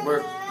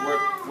 Work.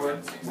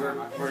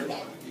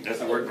 That's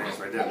the work dance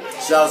right there.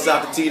 Shouts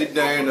out to T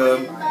today and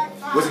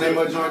what's the name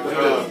of the joint?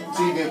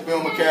 TV and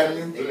Film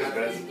Academy.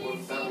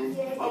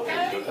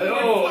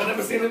 Oh, I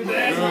never seen him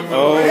dance.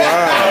 Oh,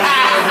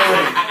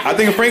 wow. I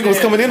think Franklin was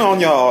coming in on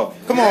y'all.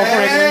 Come on,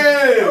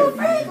 Franklin.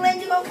 Franklin,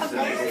 you gonna come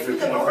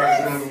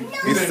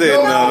back? He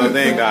said, no,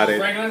 they ain't got it.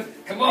 Franklin,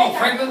 come on,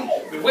 Franklin.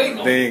 We're waiting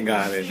on They ain't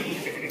got it.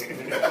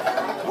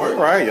 All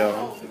right,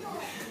 y'all.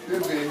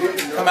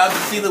 Come out to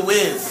see The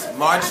Wiz,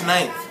 March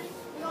 9th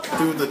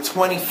through the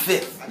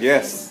 25th.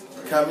 Yes.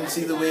 Come and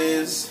see The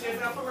Wiz.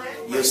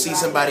 You'll see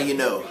somebody you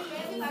know.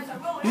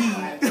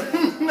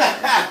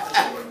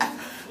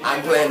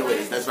 I'm playing The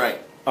Wiz, that's right.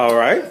 All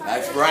right.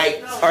 That's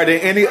right. Are there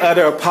any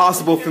other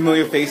possible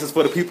familiar faces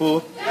for the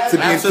people to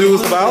be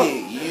enthused about?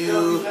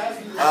 You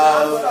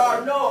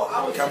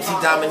come see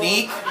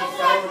Dominique,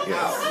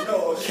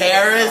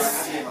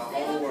 Karis,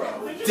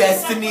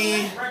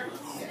 Destiny,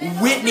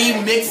 Whitney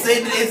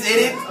Mixon is in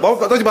it. Well,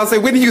 I thought you about to say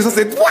Whitney Houston. I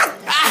said, what?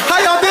 How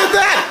y'all did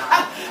that?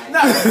 No,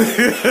 I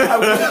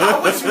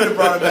wish you would have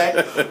brought her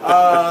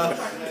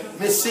back.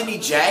 Miss Sydney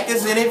Jack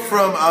is in it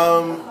from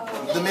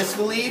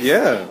TheMisBelief.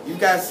 Yeah. You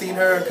guys seen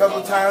her a couple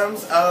of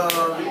times.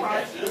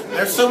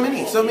 There's so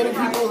many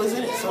people is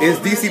in it. So Is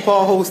DC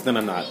Paul hosting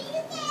or not?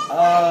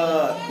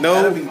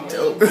 No. That'd be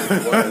dope. If he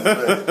was,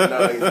 but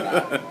no, he's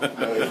not.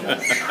 No, he's not.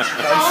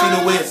 I've seen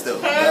The Wiz though.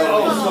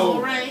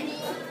 Purple rain.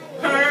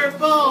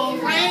 Purple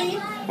rain.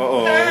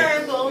 Uh-oh.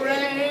 Purple rain.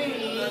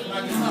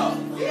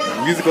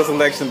 Musical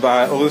selection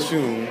by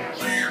Oshun.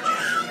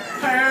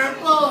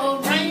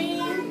 Purple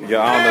rain.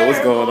 Yeah, I don't know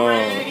what's going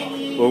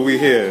on. What we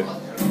hear?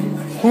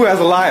 Who has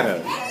a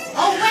lighter?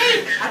 Oh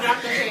wait, I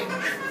dropped the thing.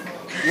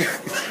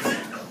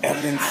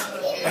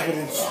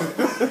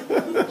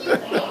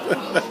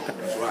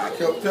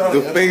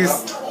 The face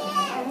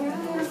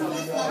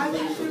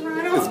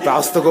is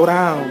about to go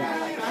down.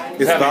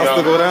 It's about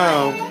to go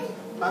down.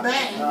 My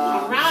bad.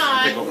 All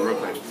right. Take over real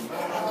quick.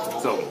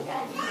 So,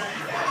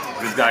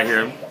 this guy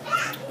here,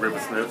 River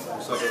Smith.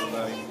 What's up,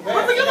 everybody?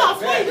 River, you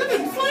lost weight. You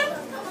didn't swim?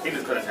 He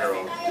just cut his hair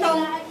off.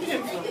 No, you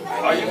didn't swim.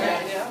 Are you?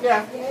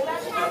 Yeah.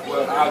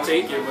 Well, I'll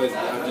take it, but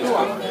I'm just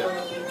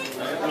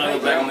I'm not a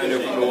black man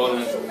from New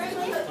Orleans.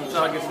 I'm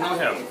trying to get to know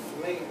him.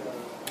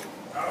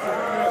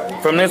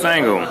 From this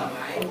angle.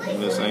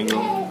 This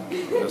angle,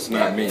 that's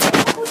not me.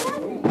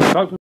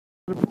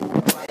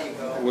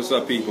 What's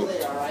up, people?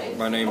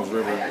 My name is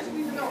River.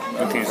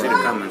 I can't see the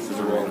comments.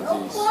 New Orleans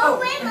East.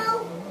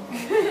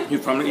 You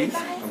from the East?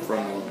 I'm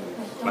from New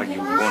Orleans. Like you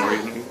born and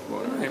raised in the East?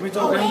 Hey, we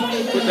talking.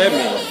 What that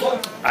mean?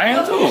 I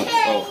am too.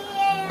 Oh.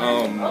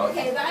 I'm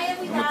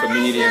a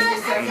comedian. I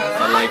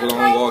like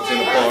long walks in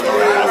the park.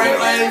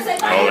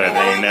 Oh, that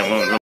ain't that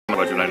one. What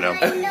about you right now?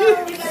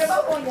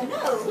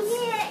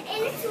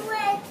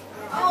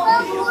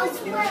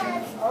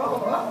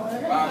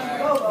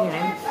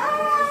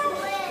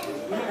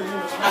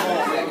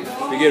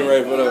 We're getting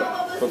ready for the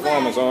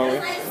performance, aren't we?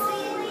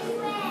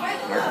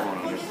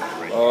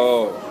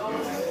 Oh.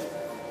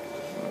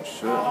 Oh,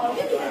 shit.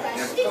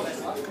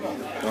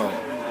 Oh.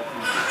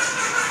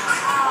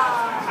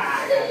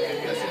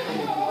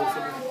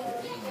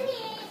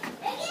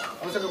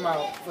 I'm talking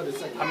about for the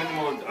second. How many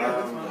more?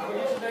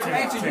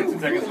 10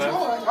 seconds left.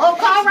 Oh,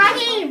 call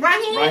Rahim.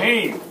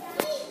 Rahim.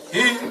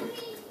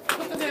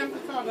 Put the damn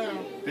call down.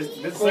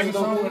 This second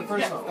song or the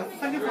first song? That's the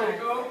second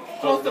song.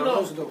 Close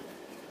the door.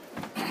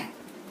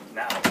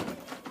 Now.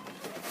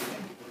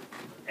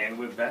 And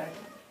we're back.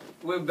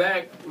 We're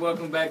back.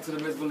 Welcome back to the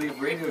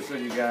TheMisBelief Radio Show,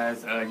 you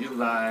guys. You're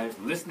live,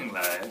 listening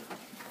live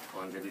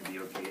on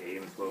WDOK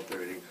AM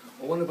 1230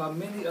 or one of our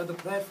many other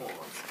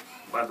platforms.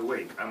 By the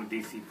way, I'm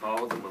DC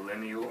Paul, the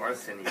millennial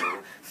Arsenio,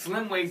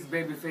 slim waist,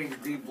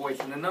 babyface, deep voice,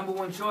 and the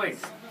 #1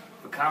 choice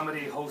for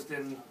comedy,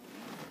 hosting,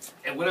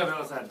 and whatever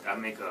else I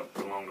make up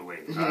along the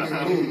way.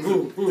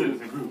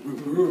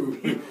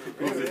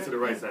 Who's this to the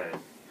right side?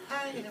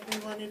 Hi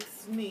everyone,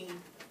 it's me,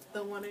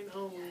 the one and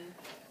only,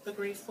 the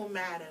graceful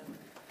madam,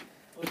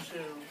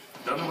 Oshun.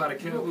 Don't know about a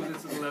kid who's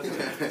this to the left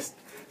side.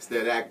 It's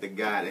that actor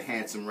guy, the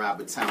handsome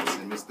Robert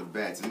Townsend, Mr.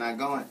 Bats. It's not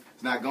going.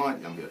 It's not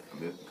going. I'm here.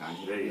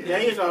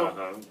 There you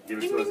go.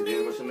 Give it to us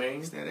again. What's your name?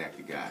 It's that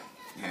actor guy,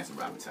 the handsome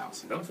Robert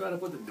Townsend. Don't try to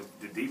put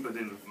the deeper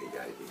than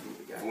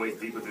voice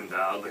deeper than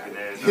dial looking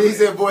at. He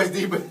said voice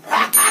deeper.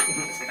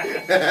 Who's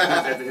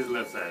at his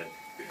left side?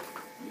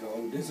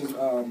 Yo, this is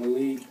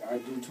Malik. I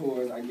do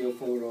tours, I give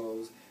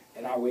photos,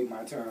 and I wait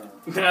my turn.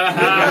 Oh,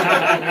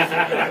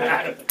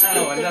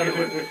 another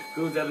one.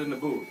 Who's that in the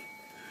booth?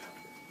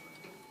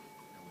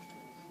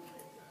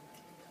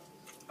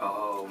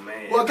 Oh,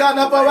 man.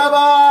 Wakanda I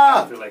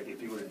forever! feel like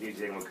if you were to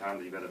DJ in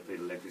Wakanda, you got to play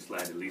the electric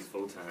slide at least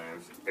 4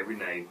 times every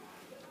night.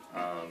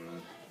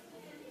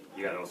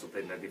 You got to also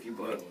play Nugget If You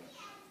Butt.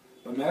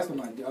 But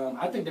Mastermind,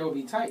 I think that would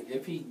be tight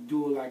if he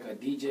do like a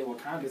DJ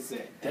Wakanda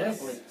set.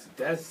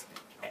 That's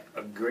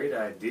a great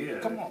idea.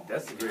 Come on.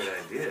 That's a great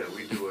idea.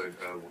 We do a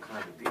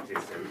Wakanda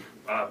DJ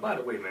set. By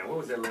the way, man, what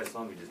was that last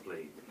song you just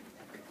played?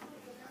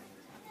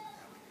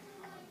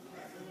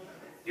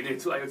 You did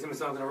 2 Ayo Timmy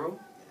songs in a row?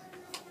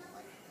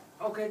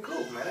 Okay,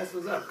 cool, man. That's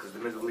what's up. Because the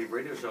MisBelief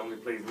Radio Show only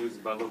plays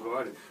music by local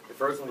artists. The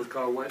first one was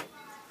called what?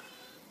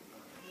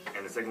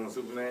 And the second one was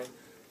Superman?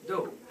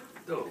 Dope.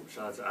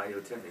 Shout out to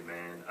Ayo Timmy,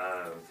 man.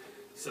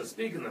 So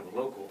speaking of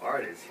local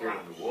artists here in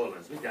New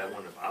Orleans, we got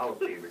one of our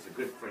favorites, a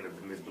good friend of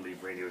the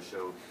MisBelief Radio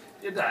Show.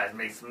 You guys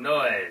make some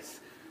noise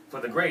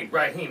for the great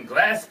Rahim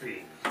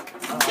Glaspy. Oh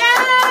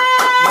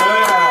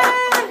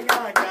my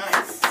God,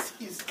 guys.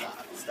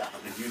 Stop.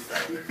 Did you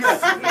stop?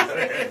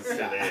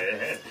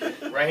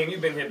 Rahim,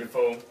 you've been here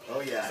before.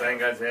 Oh, yeah. So I ain't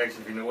got to ask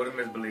you if you know what a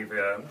MisBelief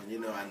is. You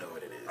know I know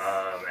what it is.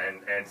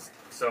 And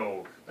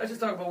so let's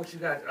just talk about what you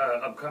got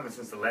upcoming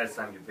since the last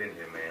time you've been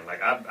here, man.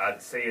 Like I'd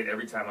say it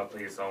every time I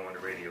play a song on the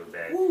radio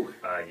that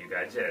you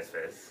got Jazz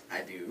Fest.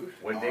 I do.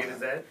 What date is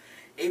that?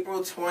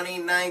 April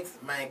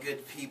 29th, my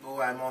good people.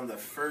 I'm on the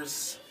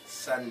first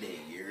Sunday.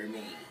 You hear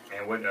me?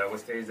 And what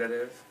stage that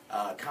is?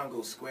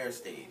 Congo Square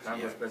stage.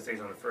 Congo Square stage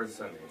on the first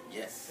Sunday.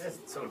 Yes. That's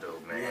so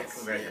dope, man. Yes,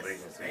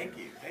 Congratulations. yes. Thank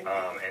you.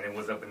 And it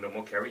was up in No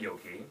More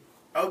Karaoke.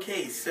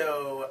 Okay,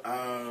 so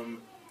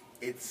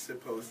it's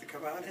supposed to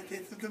come out at the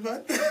end of the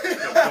month.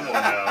 So, come on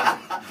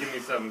now. Give me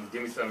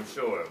something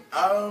sure.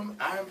 I'm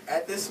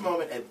at this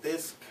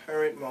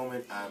current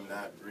moment, I'm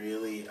not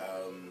really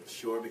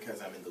sure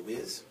because I'm in the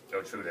Wiz.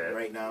 Oh, true that.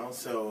 Right now,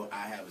 so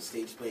I have a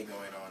stage play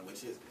going on,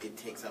 which it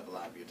takes up a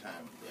lot of your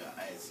time.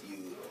 As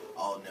you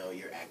all know,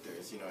 you're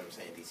actors. You know what I'm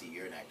saying? DC,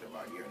 you're an actor.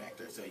 Bart, you're an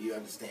actor. So you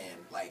understand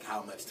like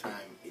how much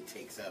time it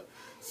takes up.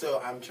 So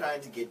I'm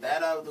trying to get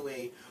that out of the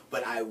way.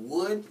 But I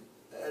would,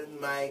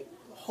 my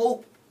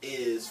hope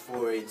is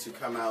for it to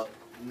come out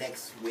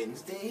next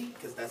Wednesday,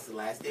 because that's the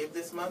last day of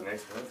this month.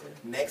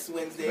 Next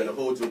Wednesday. You better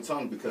hold your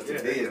tongue because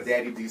today is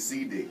Daddy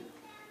DC Day.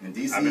 And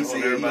DC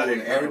said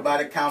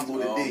everybody accountable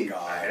today.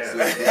 God. So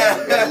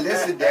Daddy better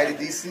listen, Daddy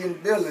DC in the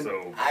building.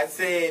 So, I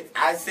said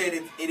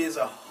it is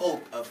a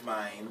hope of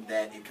mine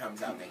that it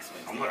comes out next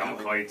Wednesday. I'm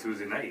gonna call you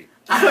Tuesday night.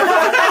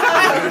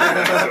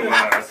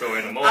 So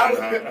in the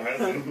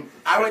morning.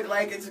 I would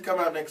like it to come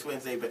out next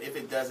Wednesday, but if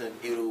it doesn't,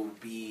 it'll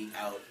be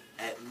out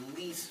at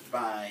least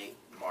by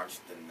March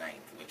the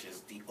 9th, which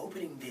is the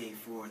opening day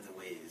for The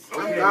Wiz.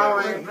 Okay,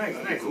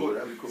 nice. Cool.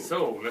 That'd be cool.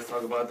 So let's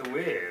talk about The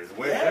Wiz.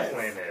 Where's that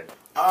playing at?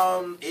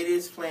 It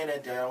is playing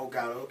at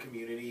Delgado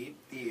Community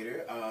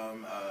Theater,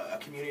 a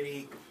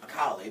community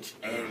college,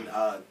 and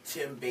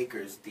Tim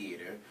Baker's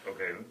theater.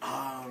 Okay.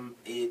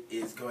 It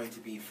is going to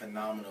be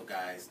phenomenal,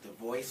 guys. The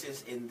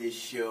voices in this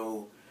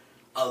show,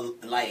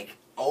 like,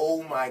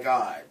 oh my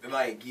God,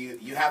 like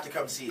you have to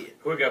come see it.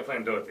 Who we got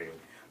playing Dorothy?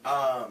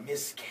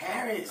 Miss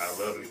Karis. I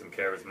love me some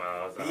Karis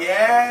Miles.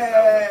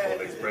 Yes. I was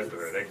full express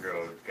with her. That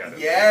girl got a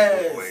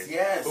voice.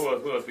 Yes.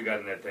 Who else we got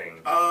in that thing?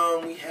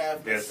 We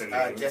have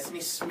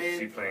Destiny Smith.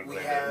 She playing we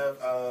Glenda.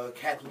 have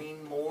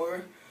Kathleen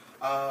Moore.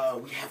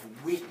 We have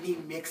Whitney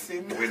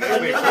Mixon. What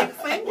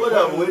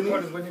up, Whitney?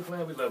 What is Whitney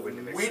playing? We love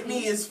Whitney Mixon.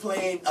 Whitney is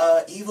playing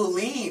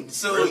Eveline.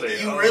 So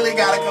you really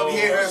gotta come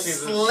hear her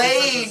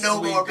slay No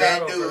More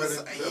Bad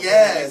News.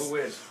 Yes.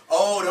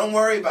 Oh, don't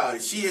worry about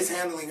it. She is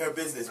handling her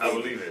business, baby. I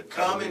believe it.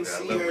 Come and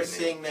see her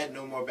sing that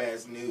No More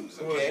Bad News,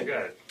 okay? Who else you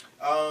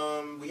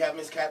got? We have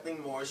Miss Kathleen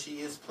Moore.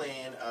 She is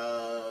playing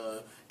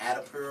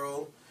Ada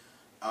Pearl.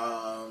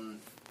 Oh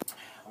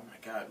my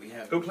God, we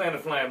have... Who playing the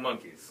Flying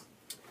Monkeys?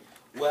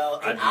 Well,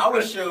 in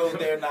our show,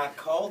 they're not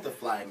called the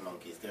Flying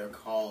Monkeys. They're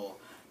called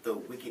the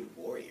Wicked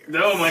Warriors.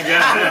 Oh my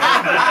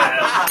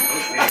God!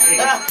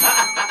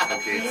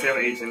 Okay, tell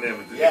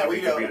H&M. Yeah,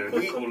 we could know.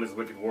 Be the coolest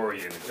Wicked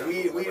Warrior in the show.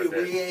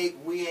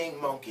 We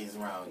ain't monkeys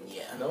around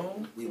here.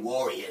 No, we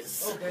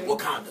warriors. Okay.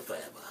 Wakanda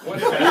forever.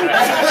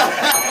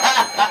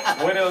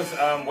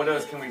 What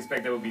else can we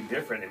expect that would be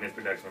different in this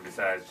production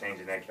besides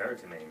changing that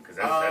character name? Because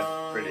that's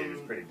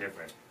pretty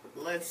different.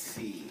 Let's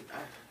see.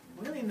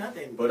 Really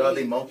nothing. But are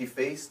they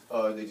monkey-faced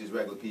or are they just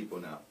regular people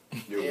now?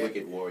 They're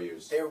wicked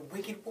warriors. They're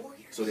wicked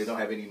warriors. So they don't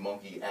have any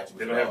monkey attributes.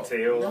 They don't have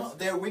tails? No,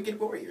 they're wicked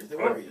warriors. They're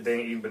warriors. They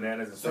ain't eating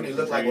bananas and so they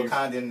look like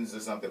Wakandans or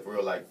something for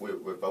real, like,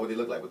 what do they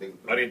look like?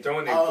 Are they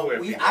throwing their poo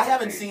at people? I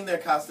haven't seen their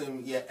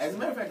costume yet. As a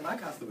matter of fact, my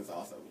costume is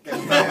awesome. Can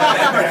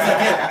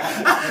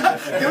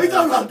we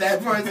talk about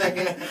that for a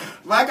second?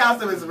 My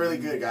costume is really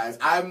good, guys.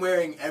 I'm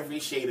wearing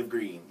every shade of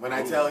green. When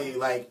I tell you,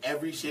 like,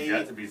 every shade. You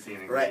got to be seen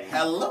in green. Right.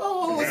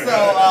 Hello.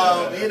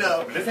 So, you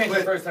know. But this ain't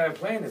your first time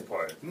playing this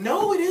part.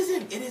 No, it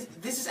isn't.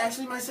 This is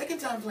actually my second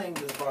time playing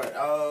this part,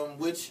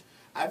 which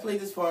I played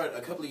this part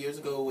a couple of years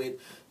ago with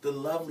the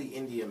lovely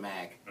India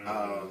Mac.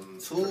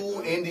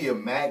 Two India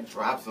Mac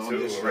drops on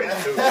this show.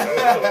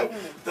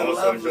 The also,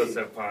 lovely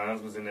Joseph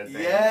Pons was in that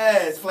thing.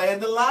 Yes, playing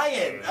the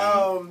lion.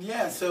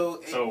 Yeah,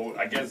 so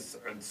I guess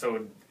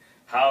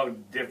how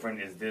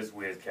different is this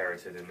Wiz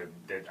character than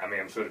I mean,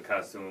 I'm sure the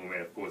costume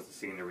and of course the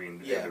scenery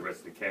and the rest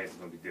of the cast is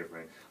going to be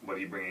different. But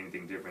do you bring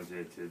anything different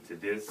to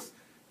this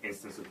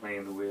instance of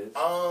playing the Wiz?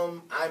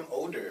 I'm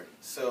older,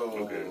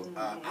 so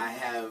I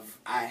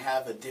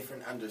have a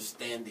different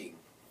understanding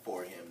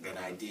for him than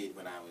I did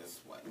when I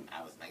was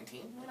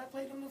 19 when I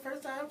played him the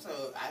first time.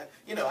 So I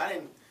didn't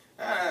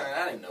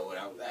know what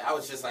I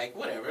was just like,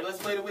 whatever, let's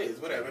play the Wiz,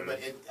 whatever.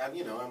 But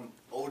I'm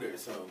older,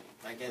 so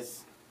I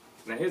guess.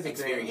 Now here's the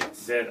thing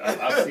that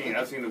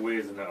I've seen the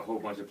Wiz in a whole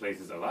bunch of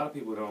places. A lot of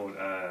people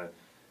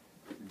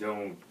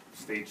don't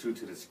stay true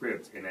to the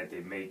script in that they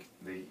make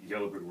the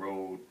Yellow Brick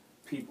Road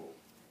people.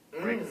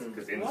 Right?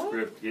 Because in the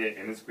script,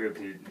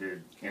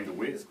 in the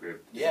Wiz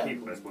script,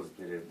 people are supposed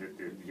to play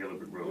the Yellow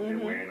Brick Road. They're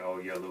wearing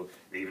all yellow.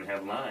 They even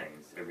have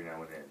lines every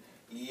now and then.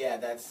 Yeah,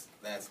 that's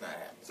not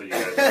happening. So you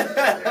guys,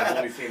 I've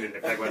only seen it.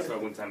 In fact, when I saw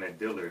it one time at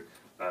Diller,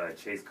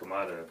 Chase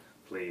Kamada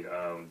played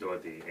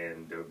Dorothy,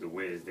 and the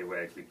Wiz, they were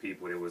actually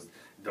people. It was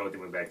Dorothy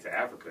went back to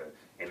Africa,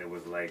 and it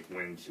was like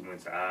when she went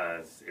to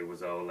Oz, it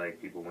was all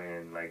like people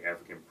wearing like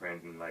African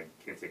print and like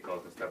kente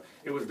cloth and stuff.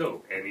 It was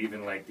dope, and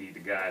even like the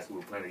guys who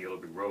were playing the Yellow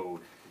Brick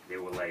Road, they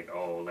were like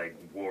all like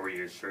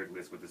warriors,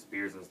 shirtless with the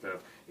spears and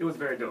stuff. It was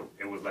very dope.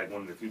 It was like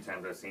one of the few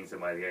times I've seen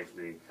somebody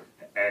actually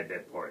add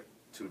that part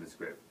to the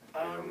script.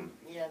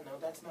 Yeah, no,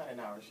 that's not in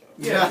our show.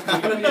 Yeah,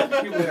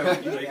 you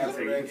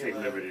can take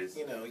liberties.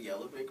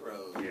 Yellow Brick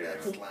Road. Yeah.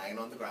 That's lying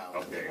on the ground.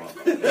 Okay.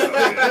 You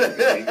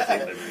can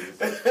take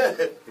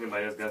liberties.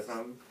 Anybody else got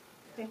something?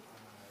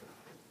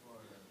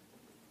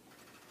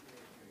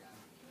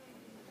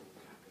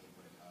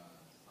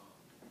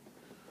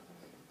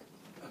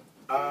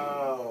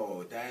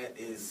 Oh, that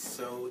is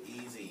so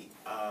easy.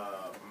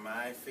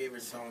 My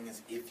favorite song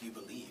is "If You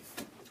Believe."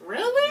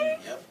 Really?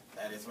 Yep,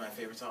 that is my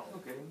favorite song.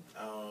 Okay.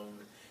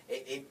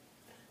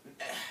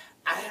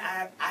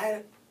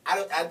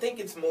 I think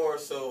it's more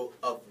so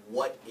of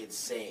what it's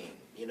saying,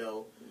 in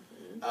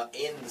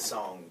the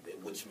song,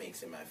 which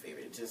makes it my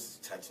favorite. It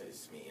just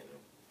touches me in a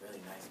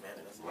really nice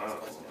manner. That's the last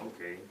question.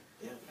 Okay.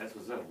 Yeah. That's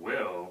what's up.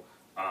 Well,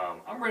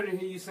 I'm ready to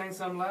hear you sing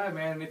something live,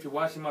 man. And if you're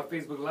watching my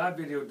Facebook Live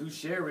video, do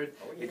share it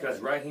because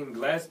Rahim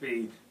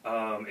Glaspy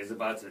is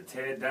about to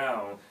tear it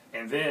down.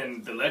 And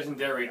then the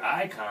legendary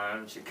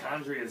icon,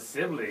 Shakandria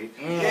Sibley,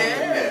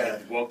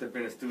 walked up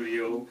in the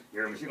studio. You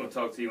heard me. She's going to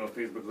talk to you on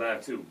Facebook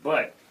Live, too.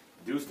 But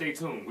do stay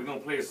tuned. We're going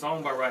to play a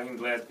song by Rahim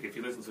Glaspy if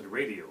you listen to the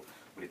radio.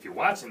 But if you're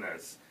watching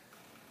us,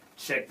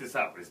 check this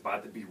out. It's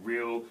about to be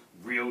real,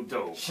 real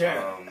dope.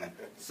 Sure.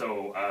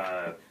 So,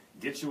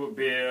 get you a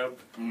bib,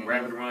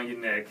 wrap it around your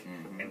neck,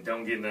 and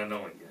don't get nothing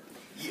on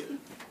you.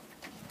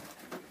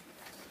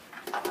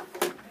 Yeah.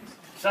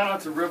 Shout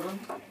out to River.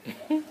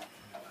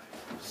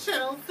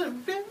 Shout out to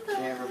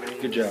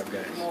River. Good job,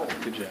 guys.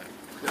 Good job.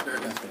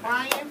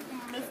 Ryan,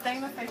 Miss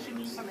Dana said she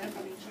needs some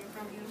information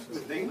from you.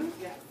 Miss Dana?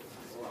 Yes.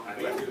 I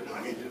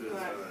need you to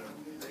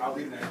I'll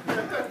be there.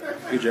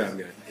 Good job,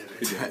 guys.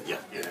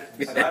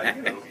 Good job.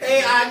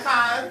 Hey,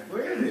 icon.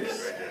 Where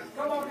is it?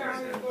 Come on,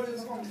 guys. Let's go to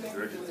this one.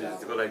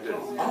 Let's go like this.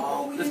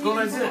 Oh, Let's go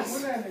like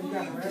this.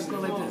 Let's go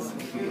like this.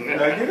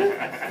 Did I get it?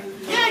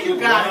 Yeah, you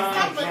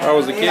got it. I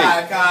was a kid.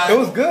 Icon. It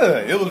was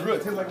good. It was real.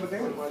 It tastes like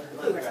banana.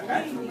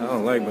 I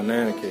don't like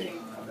banana cake.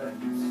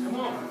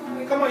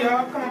 Come on,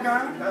 y'all. Come on,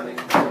 guys.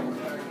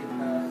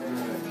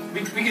 We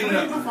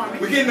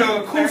getting an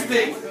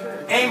acoustic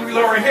Angry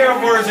Lauryn Hill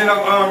version of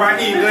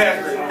Raheem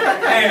Glaspy.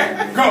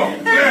 And go.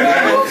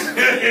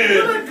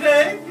 You look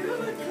good.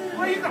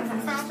 Where you come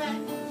from, South Bay?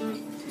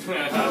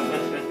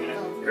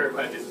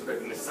 Everybody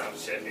disrespecting this sound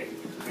check.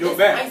 You're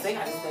back.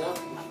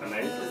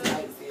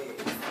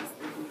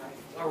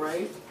 All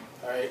right.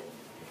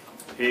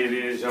 Here it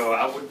is, y'all.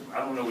 I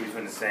don't know what you're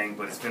finna sing,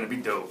 but it's gonna be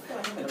dope.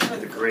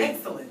 The great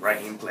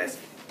Raheem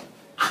Glaspy.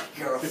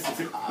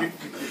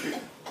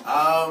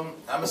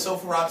 I'm a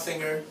soulful rock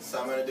singer, so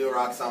I'm gonna do a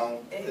rock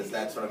song because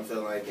that's what I'm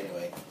feeling like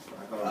anyway.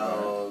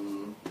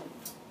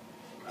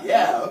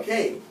 Yeah,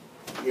 okay.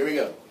 Here we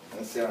go.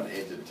 Let's sit on the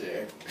edge of the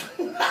chair.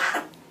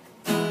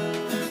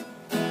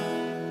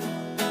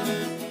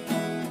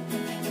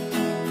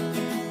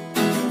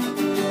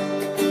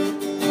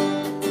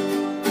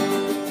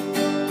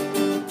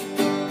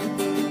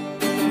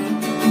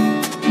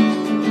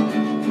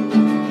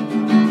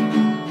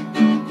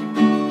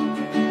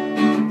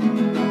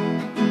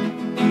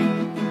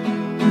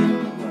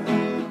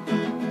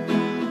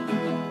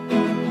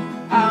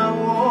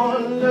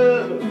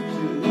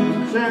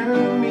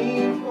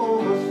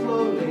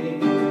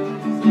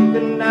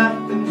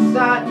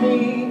 Inside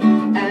me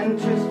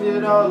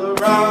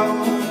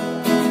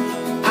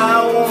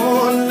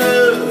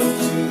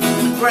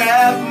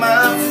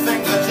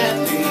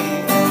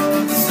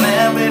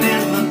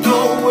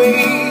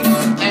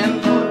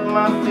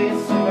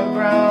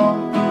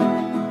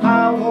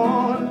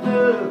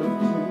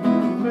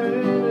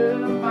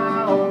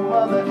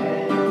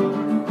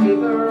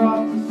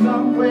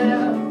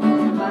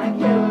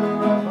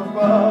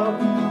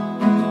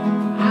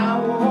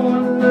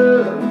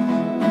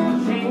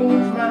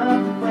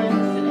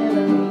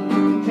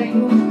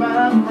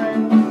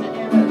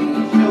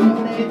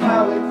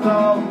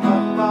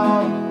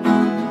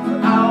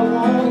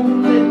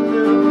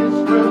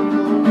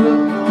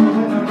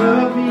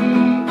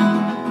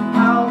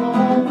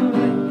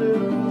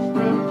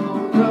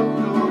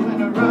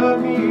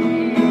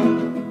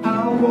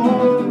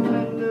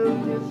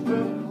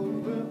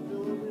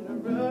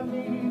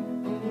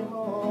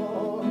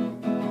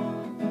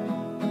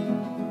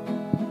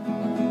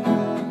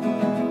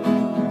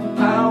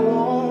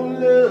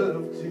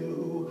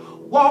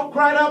Walk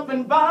right up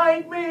and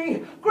bite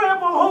me,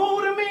 grab a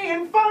hold of me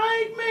and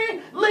fight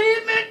me,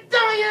 leave me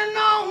dying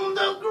on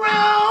the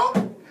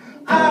ground.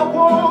 I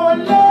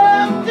want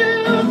love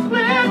to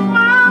split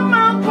my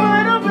mouth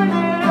wide open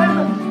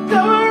and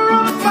cover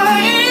up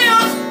my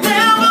ears,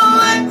 never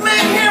let me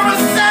hear a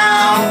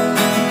sound.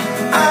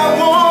 I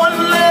want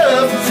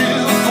love to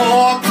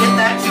forget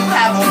that you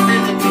have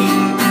offended me,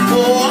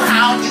 or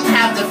how you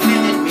have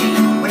defended me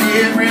when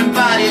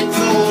everybody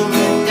told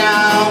me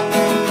down.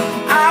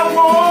 I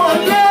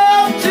want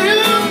love to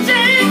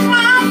change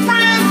my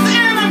friends'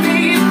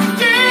 enemies,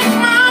 change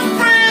my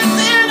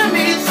friends'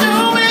 enemies,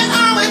 show me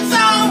how it's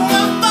all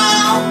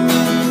about.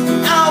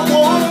 I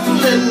won't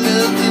let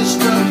love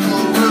destruct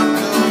or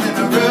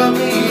rub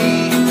me.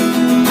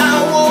 I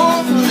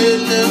won't let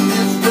love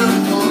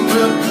destruct or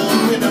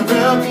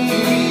rub me.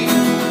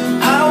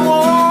 I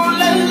won't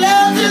let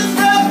love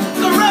disrupt,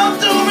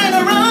 corrupt, or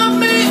interrupt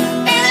me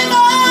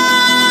anymore.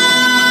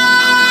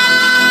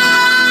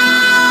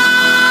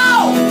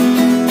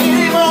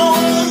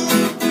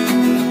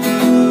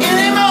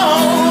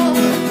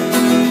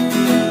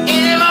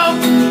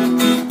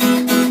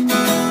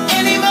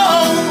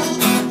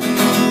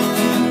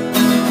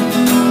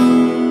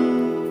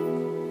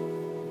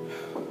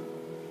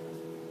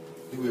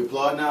 Do we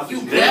applaud now? You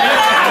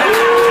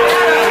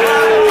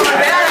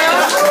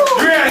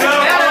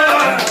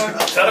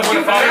Tell them where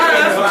to follow you.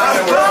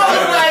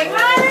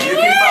 You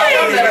can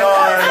follow me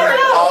on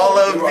all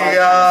of the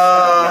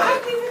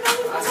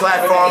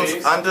platforms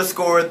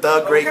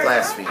 _the Great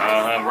Glaspy.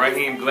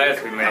 Rahim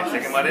Glaspy, man.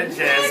 Check him out at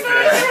Jazz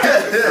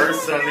Fest.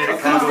 First Sunday, the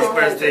Congo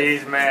Express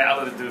stage, man. I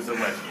love to do so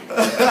much.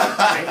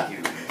 Thank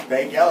you.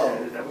 Thank y'all.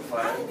 That was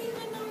fun.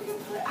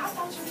 I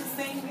thought you could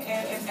sing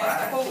and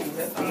act cool.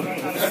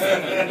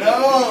 No.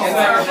 And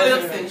our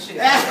lips and shit.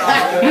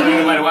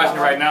 Nobody watching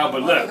it right now,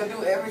 but look, You can do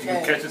you everything.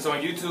 can catch us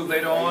on YouTube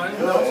later on.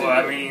 Or,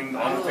 I mean,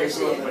 on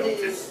Facebook. But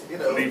just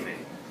believe me,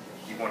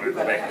 you want to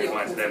go back and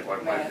rewind to that part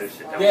of this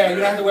shit. Yeah,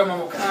 you have to wear my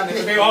Wakanda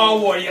because they all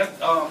wore it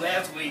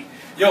last week.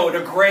 Yo,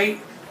 the great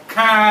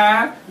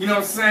Kai, you know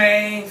what I'm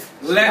saying?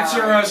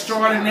 Lecturer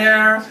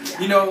extraordinaire,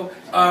 you know,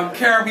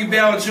 Caribbean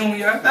Bell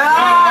Jr.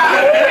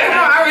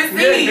 I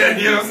received. Yeah,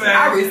 you know what I'm saying?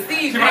 I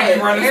received She might be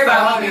that. running Everybody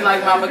style. want me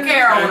like Mama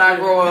Carol when I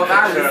grow up.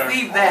 I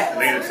received that.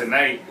 Later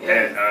tonight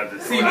at the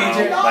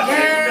CBJ.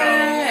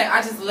 Yeah,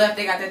 I just left.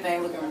 They got that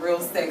thing looking real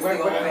sexy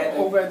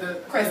over at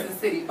the Crescent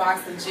City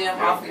Boxing Gym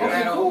off the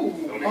cool.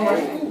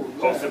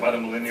 Hosted by the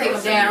Millennial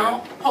Take them Arsenio.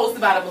 down. Hosted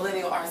by the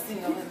Millennial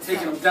Arsenio.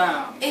 Taking them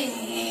down.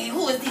 Hey,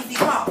 who is DC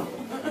Paul?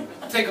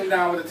 Take them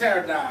down with a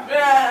tear down.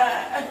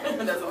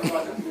 That's what I'm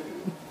about to do.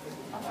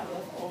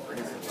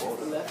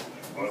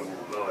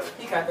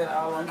 He got that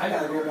all on. I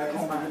gotta go back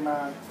home and get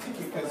my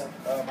ticket because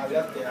my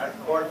left there.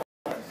 I ordered.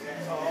 I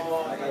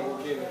gotta go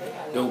get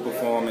it. Dope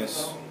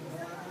performance.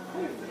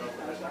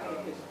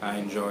 I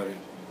enjoyed it.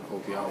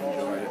 Hope y'all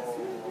enjoyed it.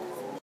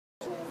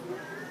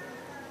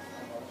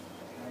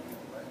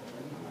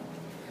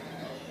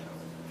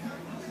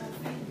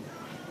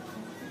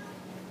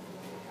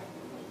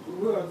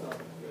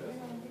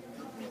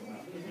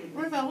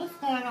 Rizzo, what's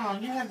going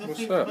on? You have the What's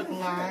Facebook up?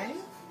 Live.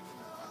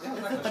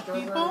 Is it the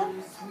people?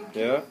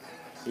 Yeah?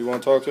 You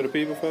want to talk to the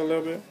people for a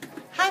little bit?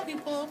 Hi,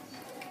 people.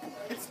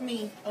 It's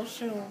me,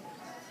 Oshun,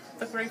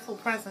 the Grateful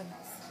Presence.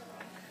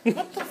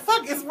 What the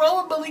fuck is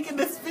wrong with Malik and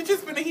this fidget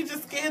spinner? He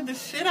just scared the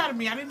shit out of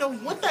me. I didn't know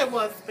what that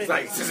was. It's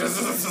like,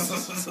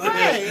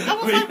 Right. I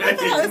was like, what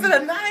the hell? Is it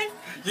a knife?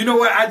 You know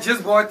what? I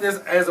just bought this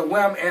as a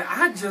whim, and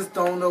I just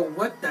don't know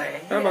what the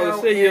hell. I'm about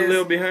to say you're a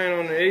little behind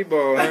on the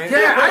 8-ball, ain't you?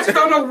 Yeah, I just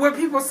don't know what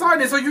people saw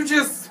this. So you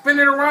just spin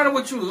it around and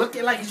what you look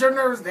at? Like, is your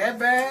nerves that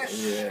bad?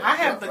 Yeah. I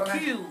have the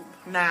cube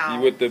now.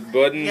 You with the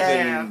buttons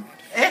Yeah. and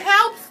It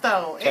helps,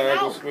 though. It toggle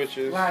helps.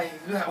 switches? Like,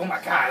 oh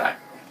my God. Like,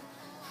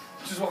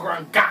 just walk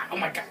around, God, oh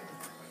my God.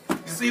 You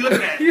see, look at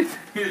that.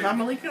 Now,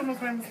 Malik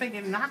almost made a mistake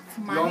and knocked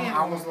my You hand.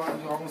 almost lost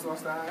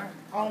the eye?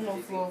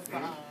 Almost lost the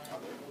eye.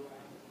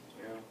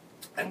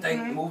 I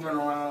think moving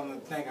around the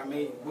thing, I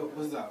mean,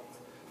 what's up?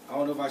 I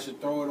don't know if I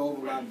should throw it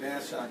over my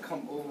bad shot.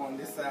 Come over on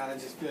this side. I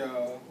just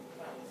feel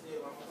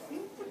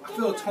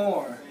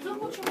torn. Do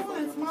what you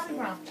want. It's Mardi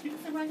Gras. You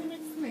can sit right here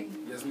next to me.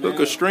 Yes, ma'am. Hook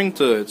a string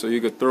to it so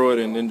you could throw it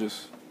and then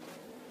just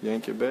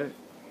yank it back.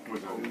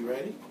 Are we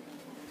ready?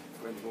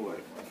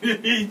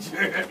 He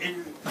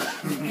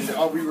said,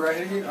 are we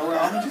ready? All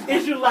right.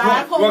 Is you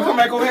live? Well, come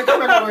back over here. Come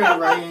back over here,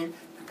 Rahim.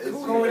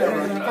 Go over there,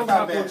 Rahim. Come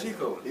back back. It's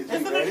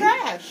in the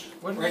trash.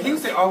 Rahim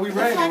said, are we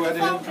ready? All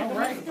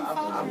right.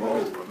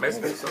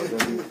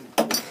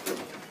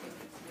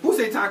 Who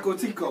said Taco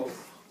Tico?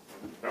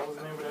 That was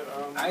the name of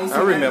that.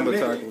 I remember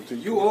Taco Tico.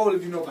 You old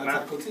if you know about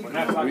Taco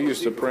Tico. We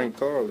used to prank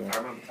call them. I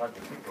remember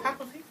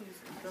Taco Tico.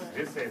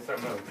 This said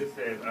something else. This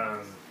said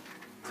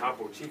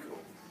Taco Chico.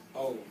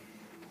 Oh,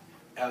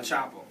 El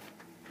Chapo.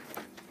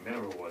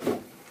 Never was.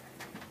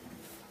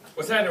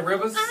 What's happening,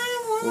 Rivers?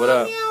 What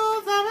up?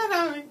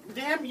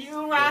 Damn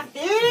you,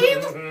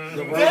 Rahim.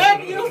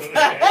 Damn you.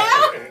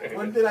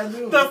 What did I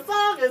do? The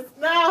song is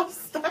now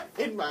stuck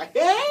in my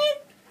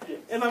head.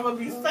 And I'm going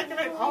to be singing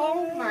it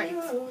all night.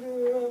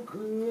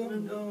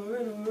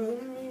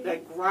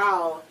 That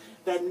growl,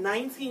 that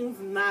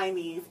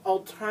 1990s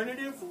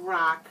alternative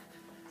rock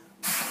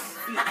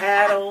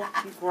Seattle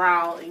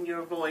growl in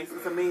your voice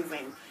is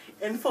amazing.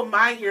 And for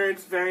my ear,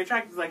 it's very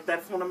attractive. Like,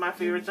 that's one of my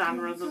favorite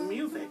genres of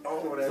music.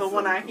 So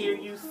when I hear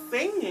you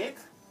sing it,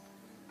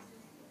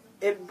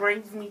 it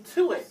brings me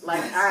to it.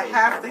 Like, I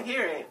have to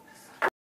hear it.